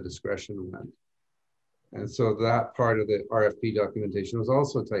 how far the discretion went. And so that part of the RFP documentation was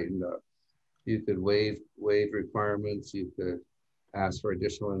also tightened up. You could waive requirements, you could ask for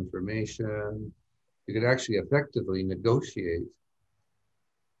additional information, you could actually effectively negotiate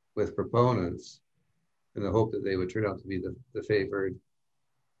with proponents in the hope that they would turn out to be the favored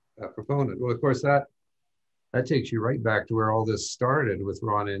proponent. Well, of course, that takes you right back to where all this started with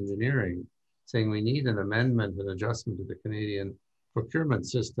Ron Engineering, saying we need an amendment and adjustment to the Canadian procurement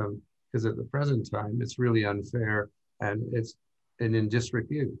system because at the present time, it's really unfair and it's in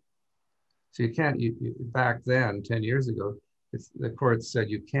disrepute. So you can't, back then, 10 years ago, the court said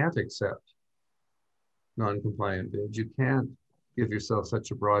you can't accept non-compliant bids. You can't give yourself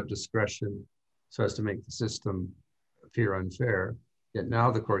such a broad discretion so as to make the system appear unfair. Yet now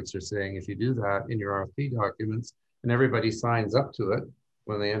the courts are saying if you do that in your RFP documents and everybody signs up to it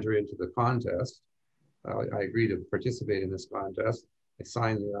when they enter into the contest, I agree to participate in this contest, I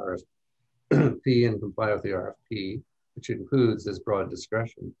sign the RFP and comply with the RFP, which includes this broad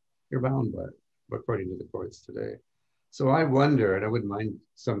discretion, you're bound by it, according to the courts today. So I wonder, and I wouldn't mind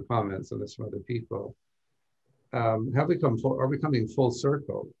some comments on this from other people, are we coming full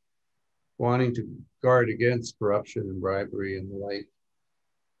circle, wanting to guard against corruption and bribery and the like,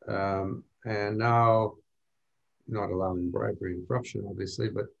 and now not allowing bribery and corruption, obviously,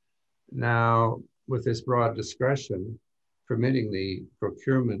 but now with this broad discretion, permitting the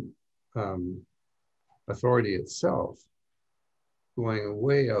procurement authority itself going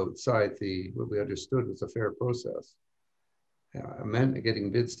way outside what we understood was a fair process,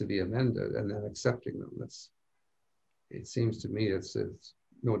 getting bids to be amended and then accepting them. It seems to me it's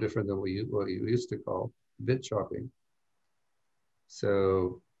no different than what you used to call bid shopping.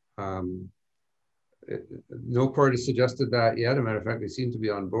 So no court has suggested that yet. As a matter of fact, they seem to be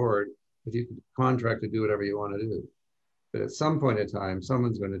on board. If you can contract to do whatever you want to do. But at some point in time,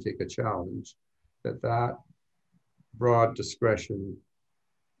 someone's going to take a challenge that broad discretion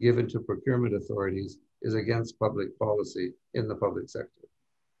given to procurement authorities is against public policy in the public sector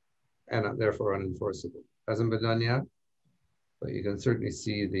and therefore unenforceable. Hasn't been done yet, but you can certainly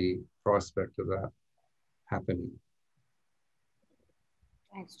see the prospect of that happening.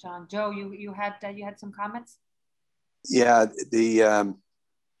 Thanks, John. Joe, you had some comments? Yeah, the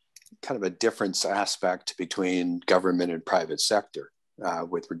kind of a difference aspect between government and private sector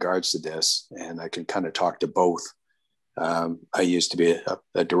with regards to this, and I can kind of talk to both. I used to be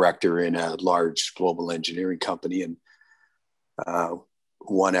a director in a large global engineering company, and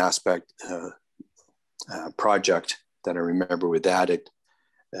one aspect project that I remember with that,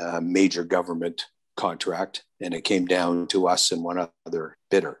 a major government contract, and it came down to us and one other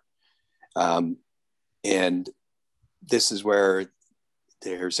bidder. And this is where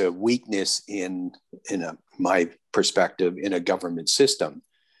there's a weakness in my perspective in a government system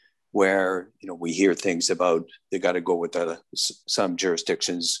where, we hear things about they got to go with some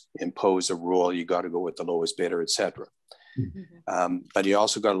jurisdictions impose a rule, you got to go with the lowest bidder, et cetera. Mm-hmm. But you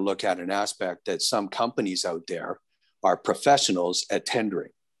also got to look at an aspect that some companies out there are professionals at tendering,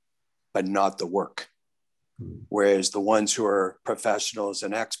 but not the work. Mm-hmm. Whereas the ones who are professionals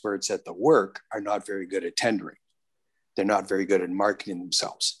and experts at the work are not very good at tendering. They're not very good at marketing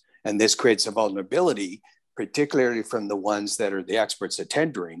themselves. And this creates a vulnerability, particularly from the ones that are the experts at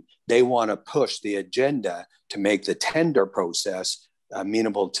tendering. They want to push the agenda to make the tender process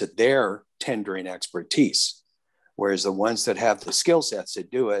amenable to their tendering expertise. Whereas the ones that have the skill sets to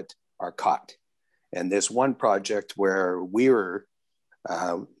do it are caught. And this one project where we were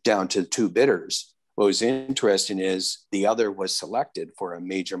down to 2 bidders, what was interesting is the other was selected for a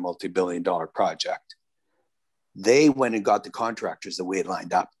major multi-billion-dollar project. They went and got the contractors that we had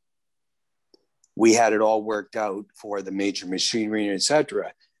lined up. we had it all worked out for the major machinery, et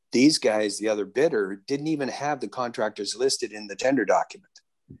cetera. These guys, the other bidder, didn't even have the contractors listed in the tender document.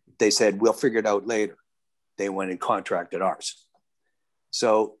 They said, we'll figure it out later. They went and contracted ours.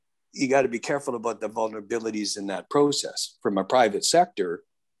 So you got to be careful about the vulnerabilities in that process. From a private sector,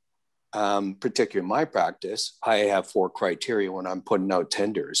 particularly in my practice, I have 4 criteria when I'm putting out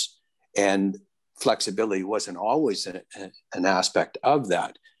tenders, and flexibility wasn't always an aspect of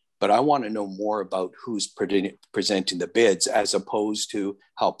that. But I want to know more about who's presenting the bids as opposed to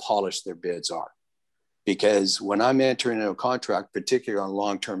how polished their bids are. Because when I'm entering into a contract, particularly on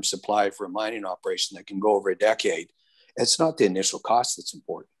long-term supply for a mining operation that can go over a decade, it's not the initial cost that's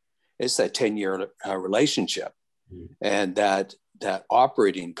important. It's that 10-year relationship. And that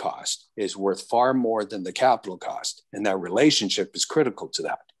operating cost is worth far more than the capital cost. And that relationship is critical to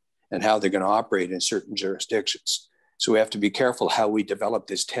that and how they're going to operate in certain jurisdictions. So we have to be careful how we develop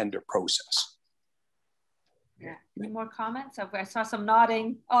this tender process. Yeah. Any more comments? I saw some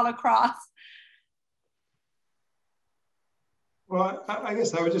nodding all across. Well, I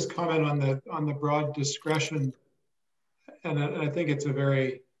guess I would just comment on the broad discretion, and I think it's a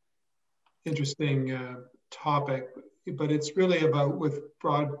very interesting topic. But it's really about, with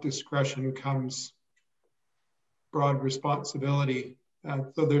broad discretion comes broad responsibility.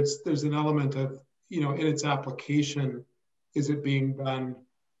 So there's an element of, in its application, is it being done,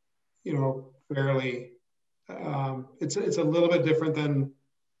 fairly? It's a little bit different than,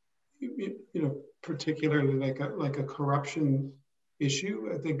 particularly like a corruption issue.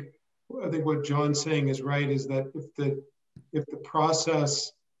 I think what John's saying is right, is that if the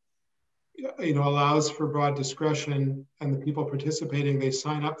process allows for broad discretion and the people participating, they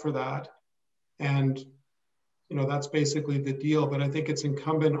sign up for that, and that's basically the deal. But I think it's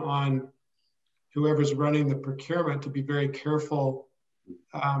incumbent on whoever's running the procurement to be very careful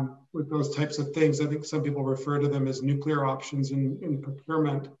with those types of things. I think some people refer to them as nuclear options in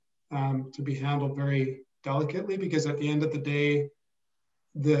procurement, to be handled very delicately, because at the end of the day,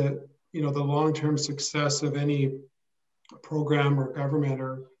 the long-term success of any program or government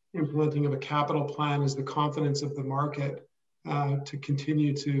or implementing of a capital plan is the confidence of the market to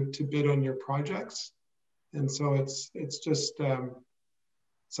continue to bid on your projects. And so it's just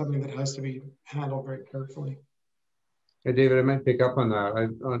something that has to be handled very carefully. Hey, David, I might pick up on that.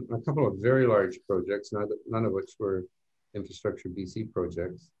 On a couple of very large projects, none of which were Infrastructure BC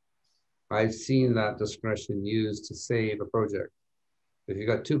projects, I've seen that discretion used to save a project. If you've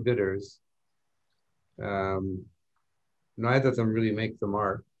got 2 bidders, neither of them really make the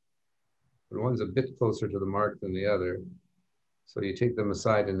mark, but one's a bit closer to the mark than the other. So you take them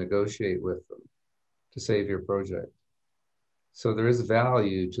aside and negotiate with them to save your project. So there is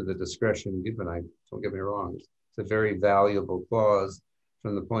value to the discretion given. Don't get me wrong, it's a very valuable clause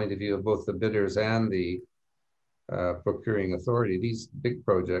from the point of view of both the bidders and the procuring authority. These big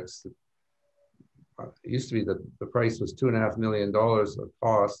projects, it used to be that the price was $2.5 million of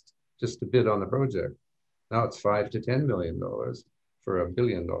cost just to bid on the project. Now it's $5 to $10 million for $1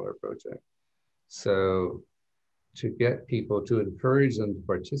 billion project. So to get people, to encourage them to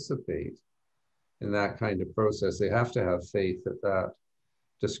participate in that kind of process, they have to have faith that that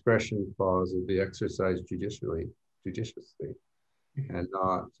discretion clause will be exercised judiciously, and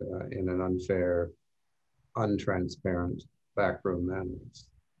not in an unfair, untransparent backroom manner.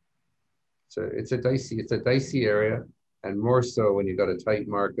 So it's a dicey area, and more so when you've got a tight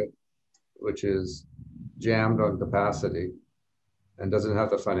market, which is jammed on capacity and doesn't have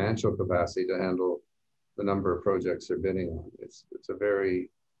the financial capacity to handle the number of projects they're bidding on. It's a very,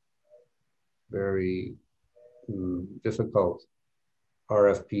 very difficult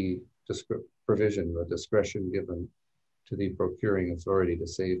RFP provision, the discretion given to the procuring authority to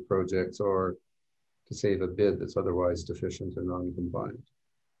save projects or to save a bid that's otherwise deficient and non-compliant.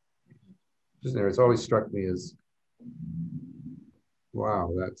 It's always struck me as,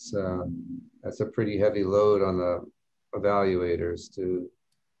 wow, that's a pretty heavy load on the evaluators to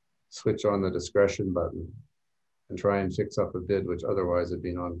switch on the discretion button and try and fix up a bid which otherwise would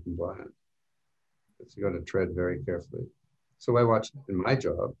be non-compliant. So you got to tread very carefully. So I watched, in my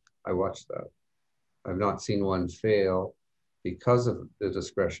job, I watched that. I've not seen one fail because of the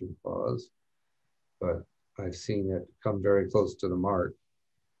discretion clause, but I've seen it come very close to the mark.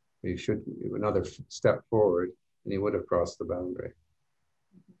 You should another step forward and you would have crossed the boundary.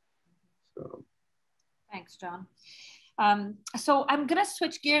 So. Thanks, John. So I'm going to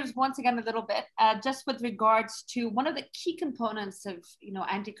switch gears once again a little bit, just with regards to one of the key components of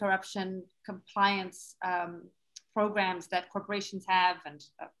anti-corruption compliance programs that corporations have, and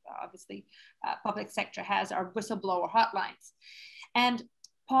obviously public sector has, are whistleblower hotlines. And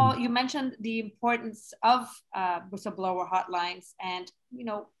Paul, you mentioned the importance of whistleblower hotlines, and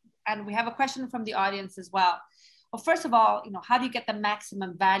and we have a question from the audience as well. Well, first of all, how do you get the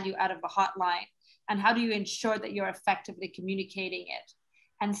maximum value out of a hotline, and how do you ensure that you're effectively communicating it?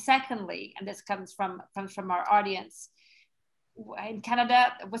 And secondly, and this comes from our audience, in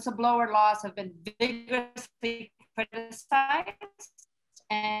Canada, whistleblower laws have been vigorously criticized.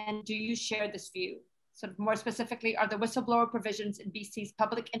 And do you share this view? Sort of more specifically, are the whistleblower provisions in BC's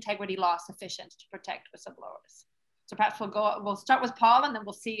public integrity law sufficient to protect whistleblowers? So perhaps we'll start with Paul, and then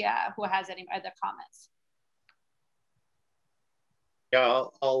we'll see who has any other comments. Yeah,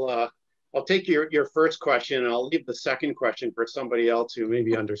 I'll take your first question, and I'll leave the second question for somebody else who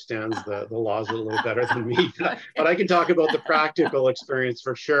maybe understands the laws a little better than me. But I can talk about the practical experience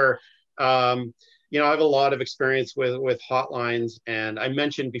for sure. I have a lot of experience with hotlines, and I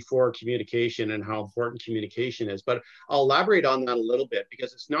mentioned before communication and how important communication is, but I'll elaborate on that a little bit,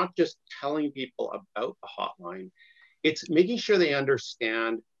 because it's not just telling people about the hotline, it's making sure they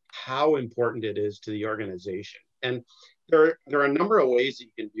understand how important it is to the organization. And there are a number of ways that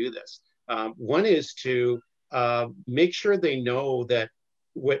you can do this. One is to make sure they know that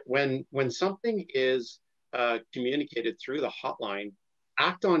when something is communicated through the hotline,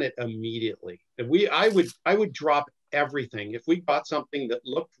 act on it immediately. I would drop everything. If we got something that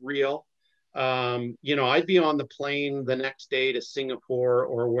looked real, I'd be on the plane the next day to Singapore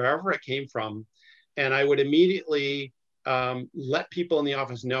or wherever it came from, and I would immediately let people in the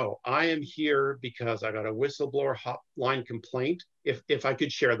office know, I am here because I got a whistleblower hotline complaint. If I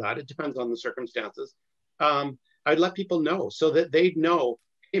could share that, it depends on the circumstances. I'd let people know so that they'd know,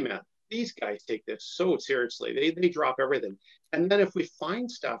 hey man, these guys take this so seriously. They drop everything. And then if we find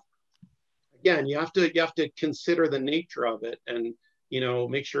stuff, again, you have to consider the nature of it, and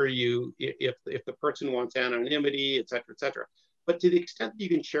make sure if the person wants anonymity, et cetera. But to the extent that you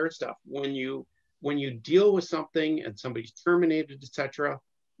can share stuff, when you deal with something and somebody's terminated, et cetera.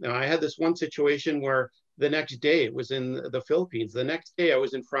 Now, I had this one situation where the next day, it was in the Philippines. The next day, I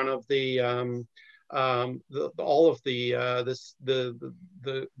was in front of the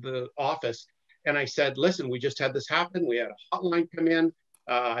office, and I said, listen, we just had this happen. We had a hotline come in.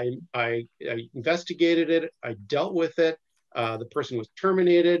 I investigated it. I dealt with it. The person was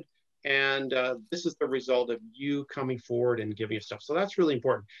terminated. And this is the result of you coming forward and giving us stuff. So that's really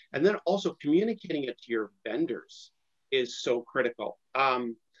important. And then also communicating it to your vendors is so critical.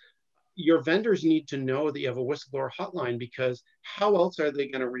 Your vendors need to know that you have a whistleblower hotline, because how else are they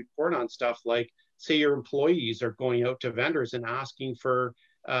going to report on stuff like, say, your employees are going out to vendors and asking for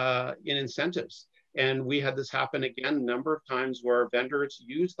incentives. And we had this happen again a number of times where vendors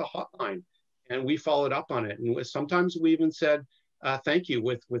used the hotline, and we followed up on it. And sometimes we even said, thank you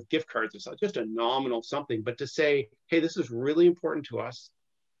with gift cards or something, just a nominal something, but to say, hey, this is really important to us,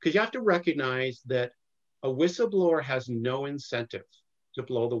 because you have to recognize that a whistleblower has no incentive to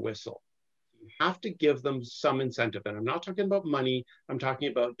blow the whistle. You have to give them some incentive. And I'm not talking about money. I'm talking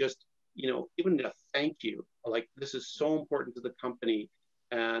about just, even a thank you, like this is so important to the company.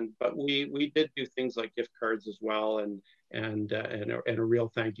 But we did do things like gift cards as well, and a real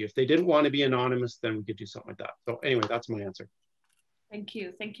thank you. If they didn't want to be anonymous, then we could do something like that. So anyway, that's my answer. Thank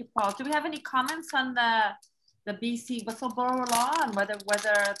you, Paul. Do we have any comments on the BC whistleblower law, and whether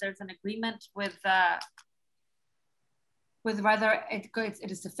there's an agreement with whether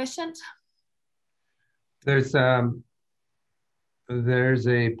it is sufficient? There's a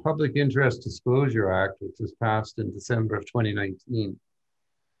Public Interest Disclosure Act, which was passed in December of 2019.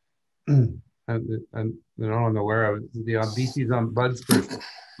 And I'm aware of the BC's Ombudsman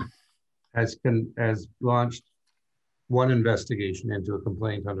has launched one investigation into a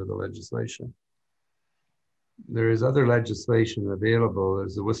complaint under the legislation. There is other legislation available.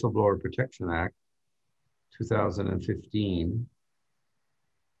 There's the Whistleblower Protection Act, 2015.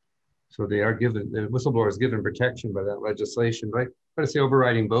 So the whistleblower is given protection by that legislation. But I say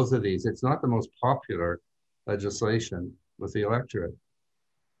overriding both of these, it's not the most popular legislation with the electorate.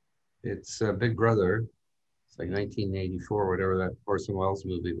 It's Big Brother. It's like 1984, whatever that Orson Welles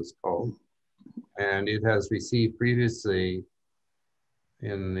movie was called. And it has received previously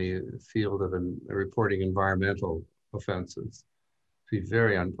in the field of reporting environmental offenses to be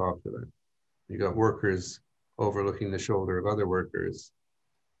very unpopular. You got workers overlooking the shoulder of other workers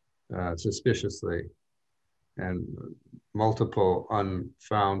suspiciously, and multiple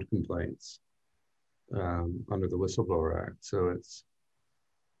unfound complaints under the Whistleblower Act. So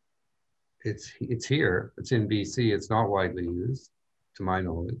it's here, it's in BC, it's not widely used, to my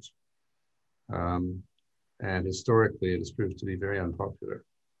knowledge. And historically, it has proved to be very unpopular.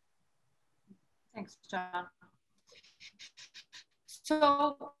 Thanks, John.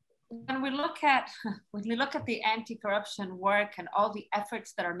 So when we look at the anti-corruption work and all the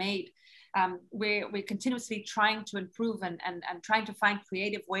efforts that are made, we're continuously trying to improve and trying to find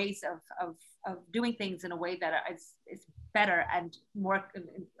creative ways of doing things in a way that is better and more,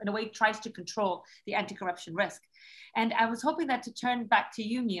 in a way tries to control the anti-corruption risk. And I was hoping that to turn back to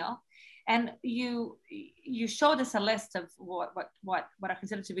you, Neil, and you showed us a list of what are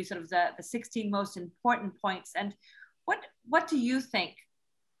considered to be sort of the 16 most important points. And what do you think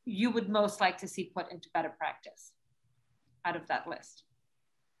you would most like to see put into better practice out of that list?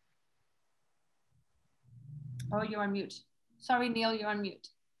 Oh, you're on mute. Sorry, Neil, you're on mute.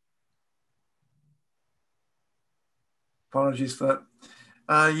 Apologies for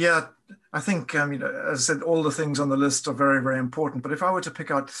that. Yeah, I think, as I said, all the things on the list are very, very important. But if I were to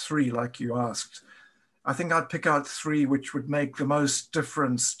pick out three, like you asked, I think I'd pick out three which would make the most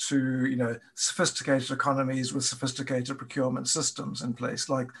difference to, sophisticated economies with sophisticated procurement systems in place,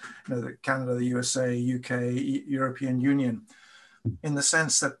 like, Canada, the USA, UK, European Union, in the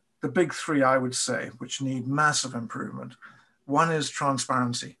sense that the big three, I would say, which need massive improvement. One is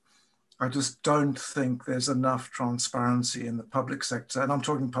transparency. I just don't think there's enough transparency in the public sector, and I'm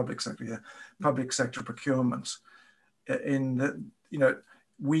talking public sector here, public sector procurement.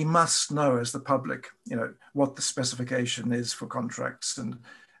 We must know as the public, what the specification is for contracts, and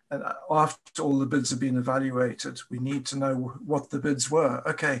after all the bids have been evaluated, we need to know what the bids were.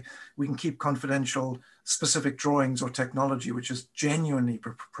 Okay, we can keep confidential specific drawings or technology, which is genuinely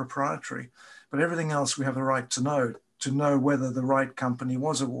proprietary, but everything else we have the right to know whether the right company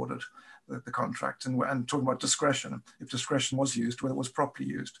was awarded the contract, and talking about discretion, if discretion was used, whether it was properly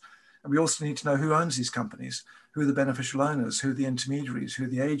used. And we also need to know who owns these companies, who are the beneficial owners, who are the intermediaries, who are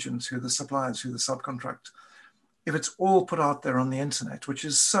the agents, who are the suppliers, who are the subcontract. If it's all put out there on the internet, which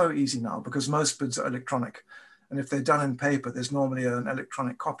is so easy now because most bids are electronic, and if they're done in paper, there's normally an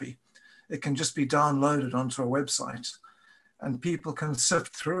electronic copy. It can just be downloaded onto a website, and people can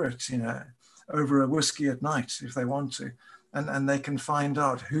sift through it, over a whiskey at night if they want to. And they can find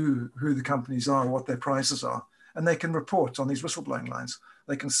out who the companies are, what their prices are, and they can report on these whistleblowing lines.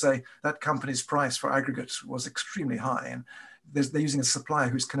 They can say that company's price for aggregate was extremely high, and they're using a supplier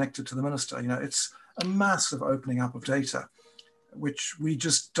who's connected to the minister. It's a massive opening up of data, which we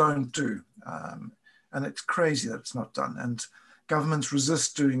just don't do. And it's crazy that it's not done. And governments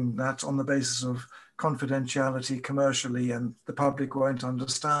resist doing that on the basis of confidentiality commercially, and the public won't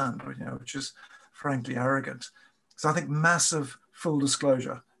understand, which is frankly arrogant. So I think massive full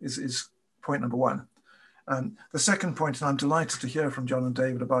disclosure is point number one. The second point, and I'm delighted to hear from John and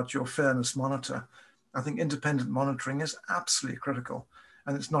David about your fairness monitor. I think independent monitoring is absolutely critical,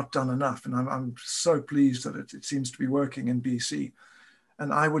 and it's not done enough. And I'm so pleased that it seems to be working in BC.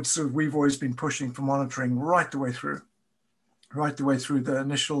 And we've always been pushing for monitoring right the way through the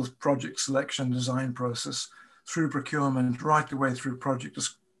initial project selection design process, through procurement, right the way through project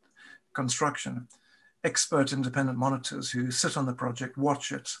construction. Expert independent monitors who sit on the project,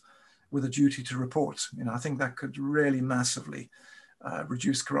 watch it with a duty to report. I think that could really massively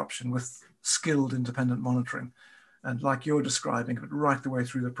reduce corruption with skilled independent monitoring. And like you're describing, but right the way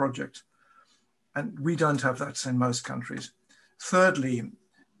through the project. And we don't have that in most countries. Thirdly,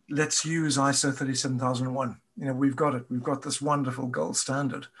 let's use ISO 37001. We've got it. We've got this wonderful gold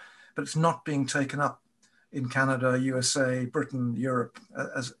standard, but it's not being taken up in Canada, USA, Britain, Europe,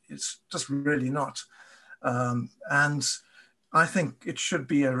 as it's just really not. And I think it should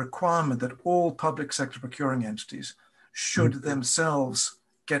be a requirement that all public sector procuring entities should themselves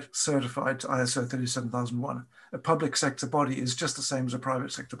get certified to ISO 37001. A public sector body is just the same as a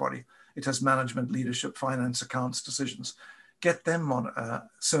private sector body. It has management, leadership, finance, accounts, decisions. Get them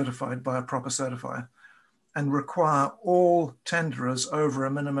certified by a proper certifier, and require all tenderers over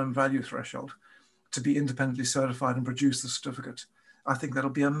a minimum value threshold to be independently certified and produce the certificate. I think that'll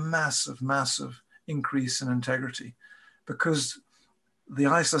be a massive, massive increase in integrity, because the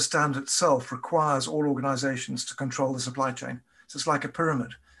ISO standard itself requires all organizations to control the supply chain. So it's like a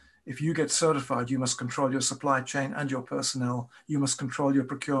pyramid. If you get certified, you must control your supply chain and your personnel. You must control your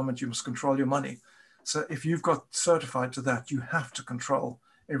procurement. You must control your money. So if you've got certified to that, you have to control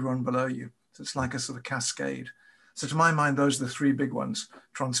everyone below you. So it's like a sort of cascade. So to my mind, those are the three big ones: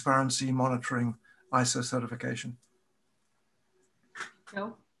 transparency, monitoring, ISO certification.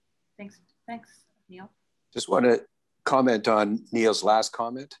 Joe, thanks, Neil. Just want to comment on Neil's last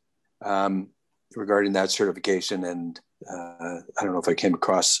comment regarding that certification. And I don't know if I came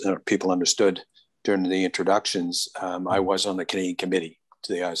across, people understood during the introductions. I was on the Canadian committee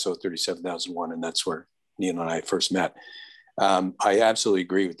to the ISO 37001, and that's where Neil and I first met. I absolutely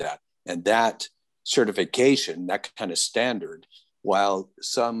agree with that. And that certification, that kind of standard, while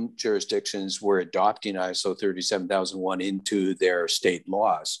some jurisdictions were adopting ISO 37001 into their state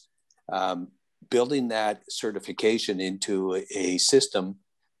laws, building that certification into a system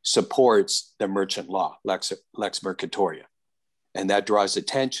supports the merchant law, lex mercatoria. And that draws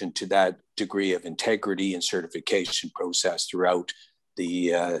attention to that degree of integrity and certification process throughout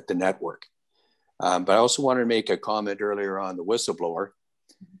the network. But I also wanted to make a comment earlier on the whistleblower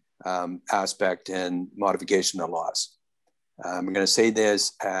aspect and modification of laws. I'm going to say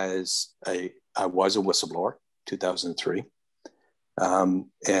this as I was a whistleblower, 2003,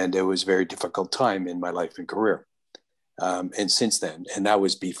 and it was a very difficult time in my life and career. And since then, and that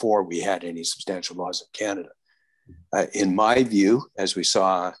was before we had any substantial laws in Canada. In my view, as we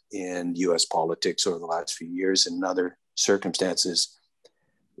saw in US politics over the last few years and other circumstances,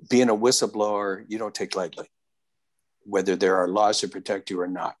 being a whistleblower, you don't take lightly, whether there are laws to protect you or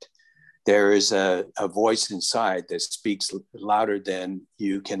not. There is a voice inside that speaks louder than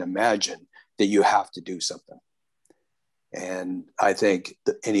you can imagine that you have to do something. And I think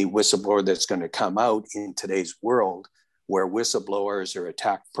that any whistleblower that's going to come out in today's world where whistleblowers are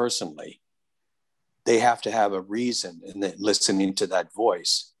attacked personally, they have to have a reason, and then listening to that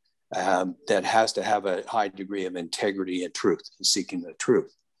voice that has to have a high degree of integrity and truth and seeking the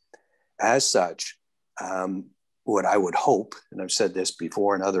truth. As such, what I would hope, and I've said this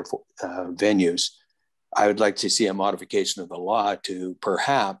before in other venues, I would like to see a modification of the law to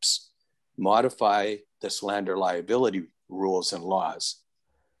perhaps modify the slander liability rules and laws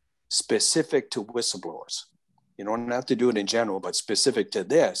specific to whistleblowers. You don't have to do it in general, but specific to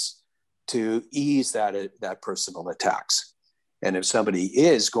this, to ease that personal attacks. And if somebody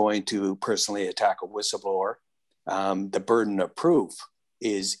is going to personally attack a whistleblower, the burden of proof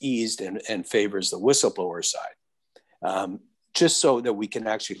is eased and favors the whistleblower side, just so that we can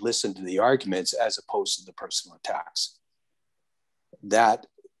actually listen to the arguments as opposed to the personal attacks. That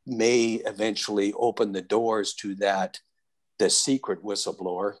may eventually open the doors to the secret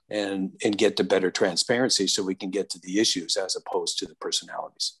whistleblower and get to better transparency so we can get to the issues as opposed to the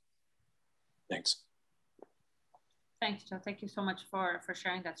personalities. Thanks. Thanks, Joe. Thank you so much for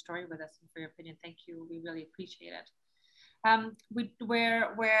sharing that story with us and for your opinion. Thank you. We really appreciate it.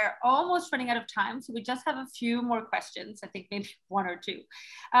 We're almost running out of time, so we just have a few more questions. I think maybe one or two.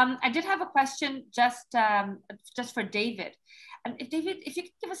 I did have a question just for David. And David, if you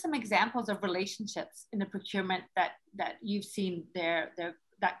could give us some examples of relationships in the procurement that you've seen there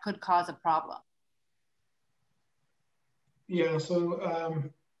that could cause a problem. Yeah. So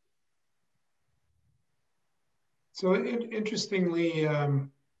interestingly, I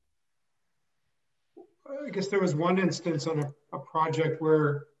guess there was one instance on a project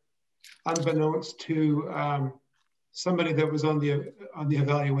where, unbeknownst to somebody that was on the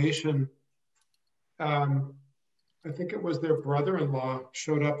evaluation, I think it was their brother-in-law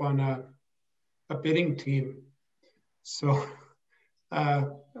showed up on a bidding team. So,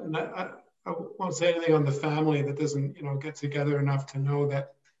 and I won't say anything on the family that doesn't, get together enough to know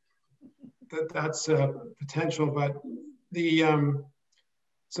that's potential, but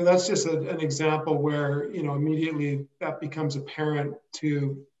so that's just an example where, immediately that becomes apparent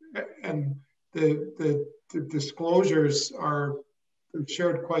and the disclosures are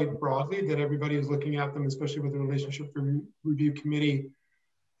shared quite broadly, that everybody is looking at them, especially with the relationship review committee,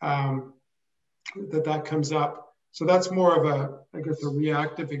 that comes up. So that's more of a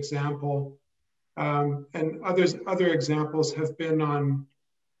reactive example. And other examples have been on,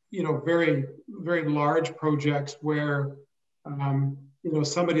 very, very large projects where,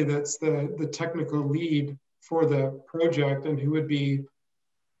 somebody that's the technical lead for the project and who would be,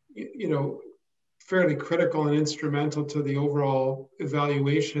 fairly critical and instrumental to the overall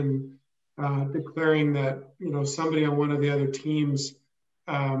evaluation, declaring that, somebody on one of the other teams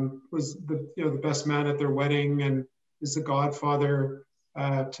was the best man at their wedding and is the godfather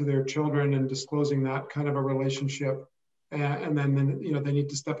to their children, and disclosing that kind of a relationship. And then they need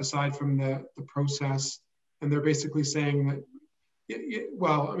to step aside from the process. And they're basically saying that,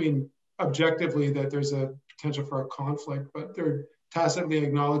 objectively that there's a potential for a conflict, but they're tacitly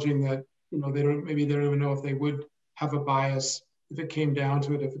acknowledging that, they don't even know if they would have a bias if it came down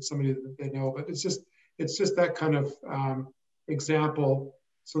to it, if it's somebody that they know. But it's just that kind of example.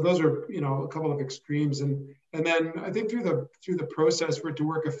 So those are, a couple of extremes. And then I think through the process, for it to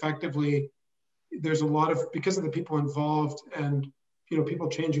work effectively, there's a lot of, because of the people involved and, people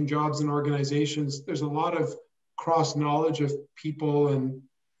changing jobs in organizations, there's a lot of cross knowledge of people and,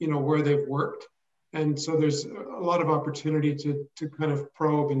 where they've worked. And so there's a lot of opportunity to kind of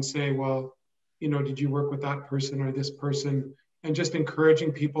probe and say, well, did you work with that person or this person? And just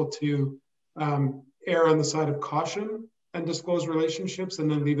encouraging people to err on the side of caution undisclosed relationships, and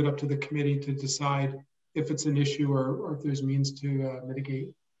then leave it up to the committee to decide if it's an issue or if there's means to mitigate.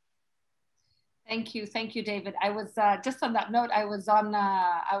 Thank you, David. I was just on that note. I was on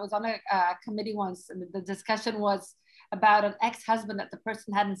a committee once, and the discussion was about an ex-husband that the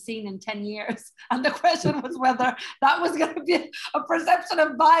person hadn't seen in 10 years, and the question was whether that was going to be a perception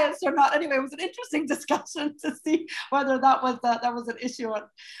of bias or not. Anyway, it was an interesting discussion to see whether that was an issue.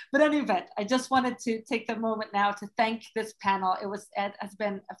 But in any event, I just wanted to take the moment now to thank this panel. It has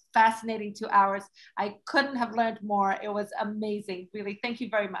been a fascinating 2 hours. I couldn't have learned more. It was amazing, really. Thank you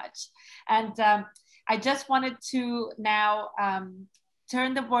very much. And I just wanted to now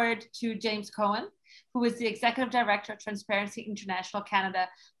turn the word to James Cohen, who is the Executive Director of Transparency International Canada,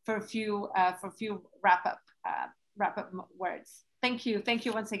 for a few wrap-up words. Thank you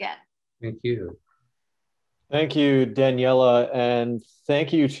once again. Thank you. Thank you, Daniela, and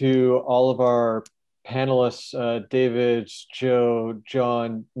thank you to all of our panelists, David, Joe,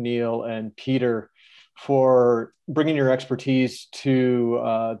 John, Neil, and Peter, for bringing your expertise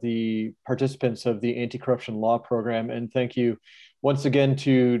to the participants of the Anti-Corruption Law Program. And thank you once again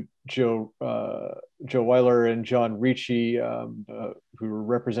to Joe Weiler and John Ricci, who are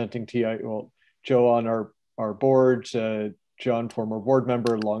representing TI. Well, Joe on our board, John, former board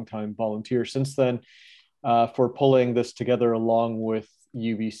member, longtime volunteer since then, for pulling this together along with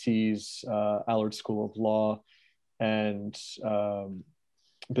UBC's Allard School of Law and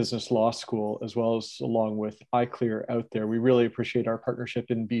Business Law School, as well as along with iClear out there. We really appreciate our partnership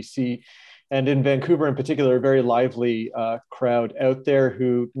in BC. And in Vancouver in particular, a very lively crowd out there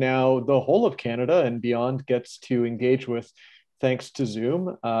who now the whole of Canada and beyond gets to engage with thanks to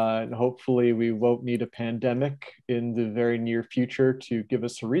Zoom. And hopefully we won't need a pandemic in the very near future to give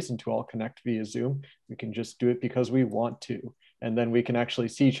us a reason to all connect via Zoom. We can just do it because we want to, and then we can actually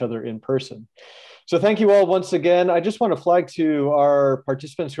see each other in person. So thank you all once again. I just want to flag to our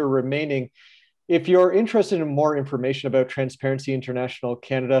participants who are remaining, if you're interested in more information about Transparency International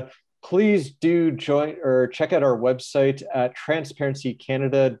Canada, please do join or check out our website at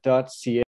transparencycanada.ca.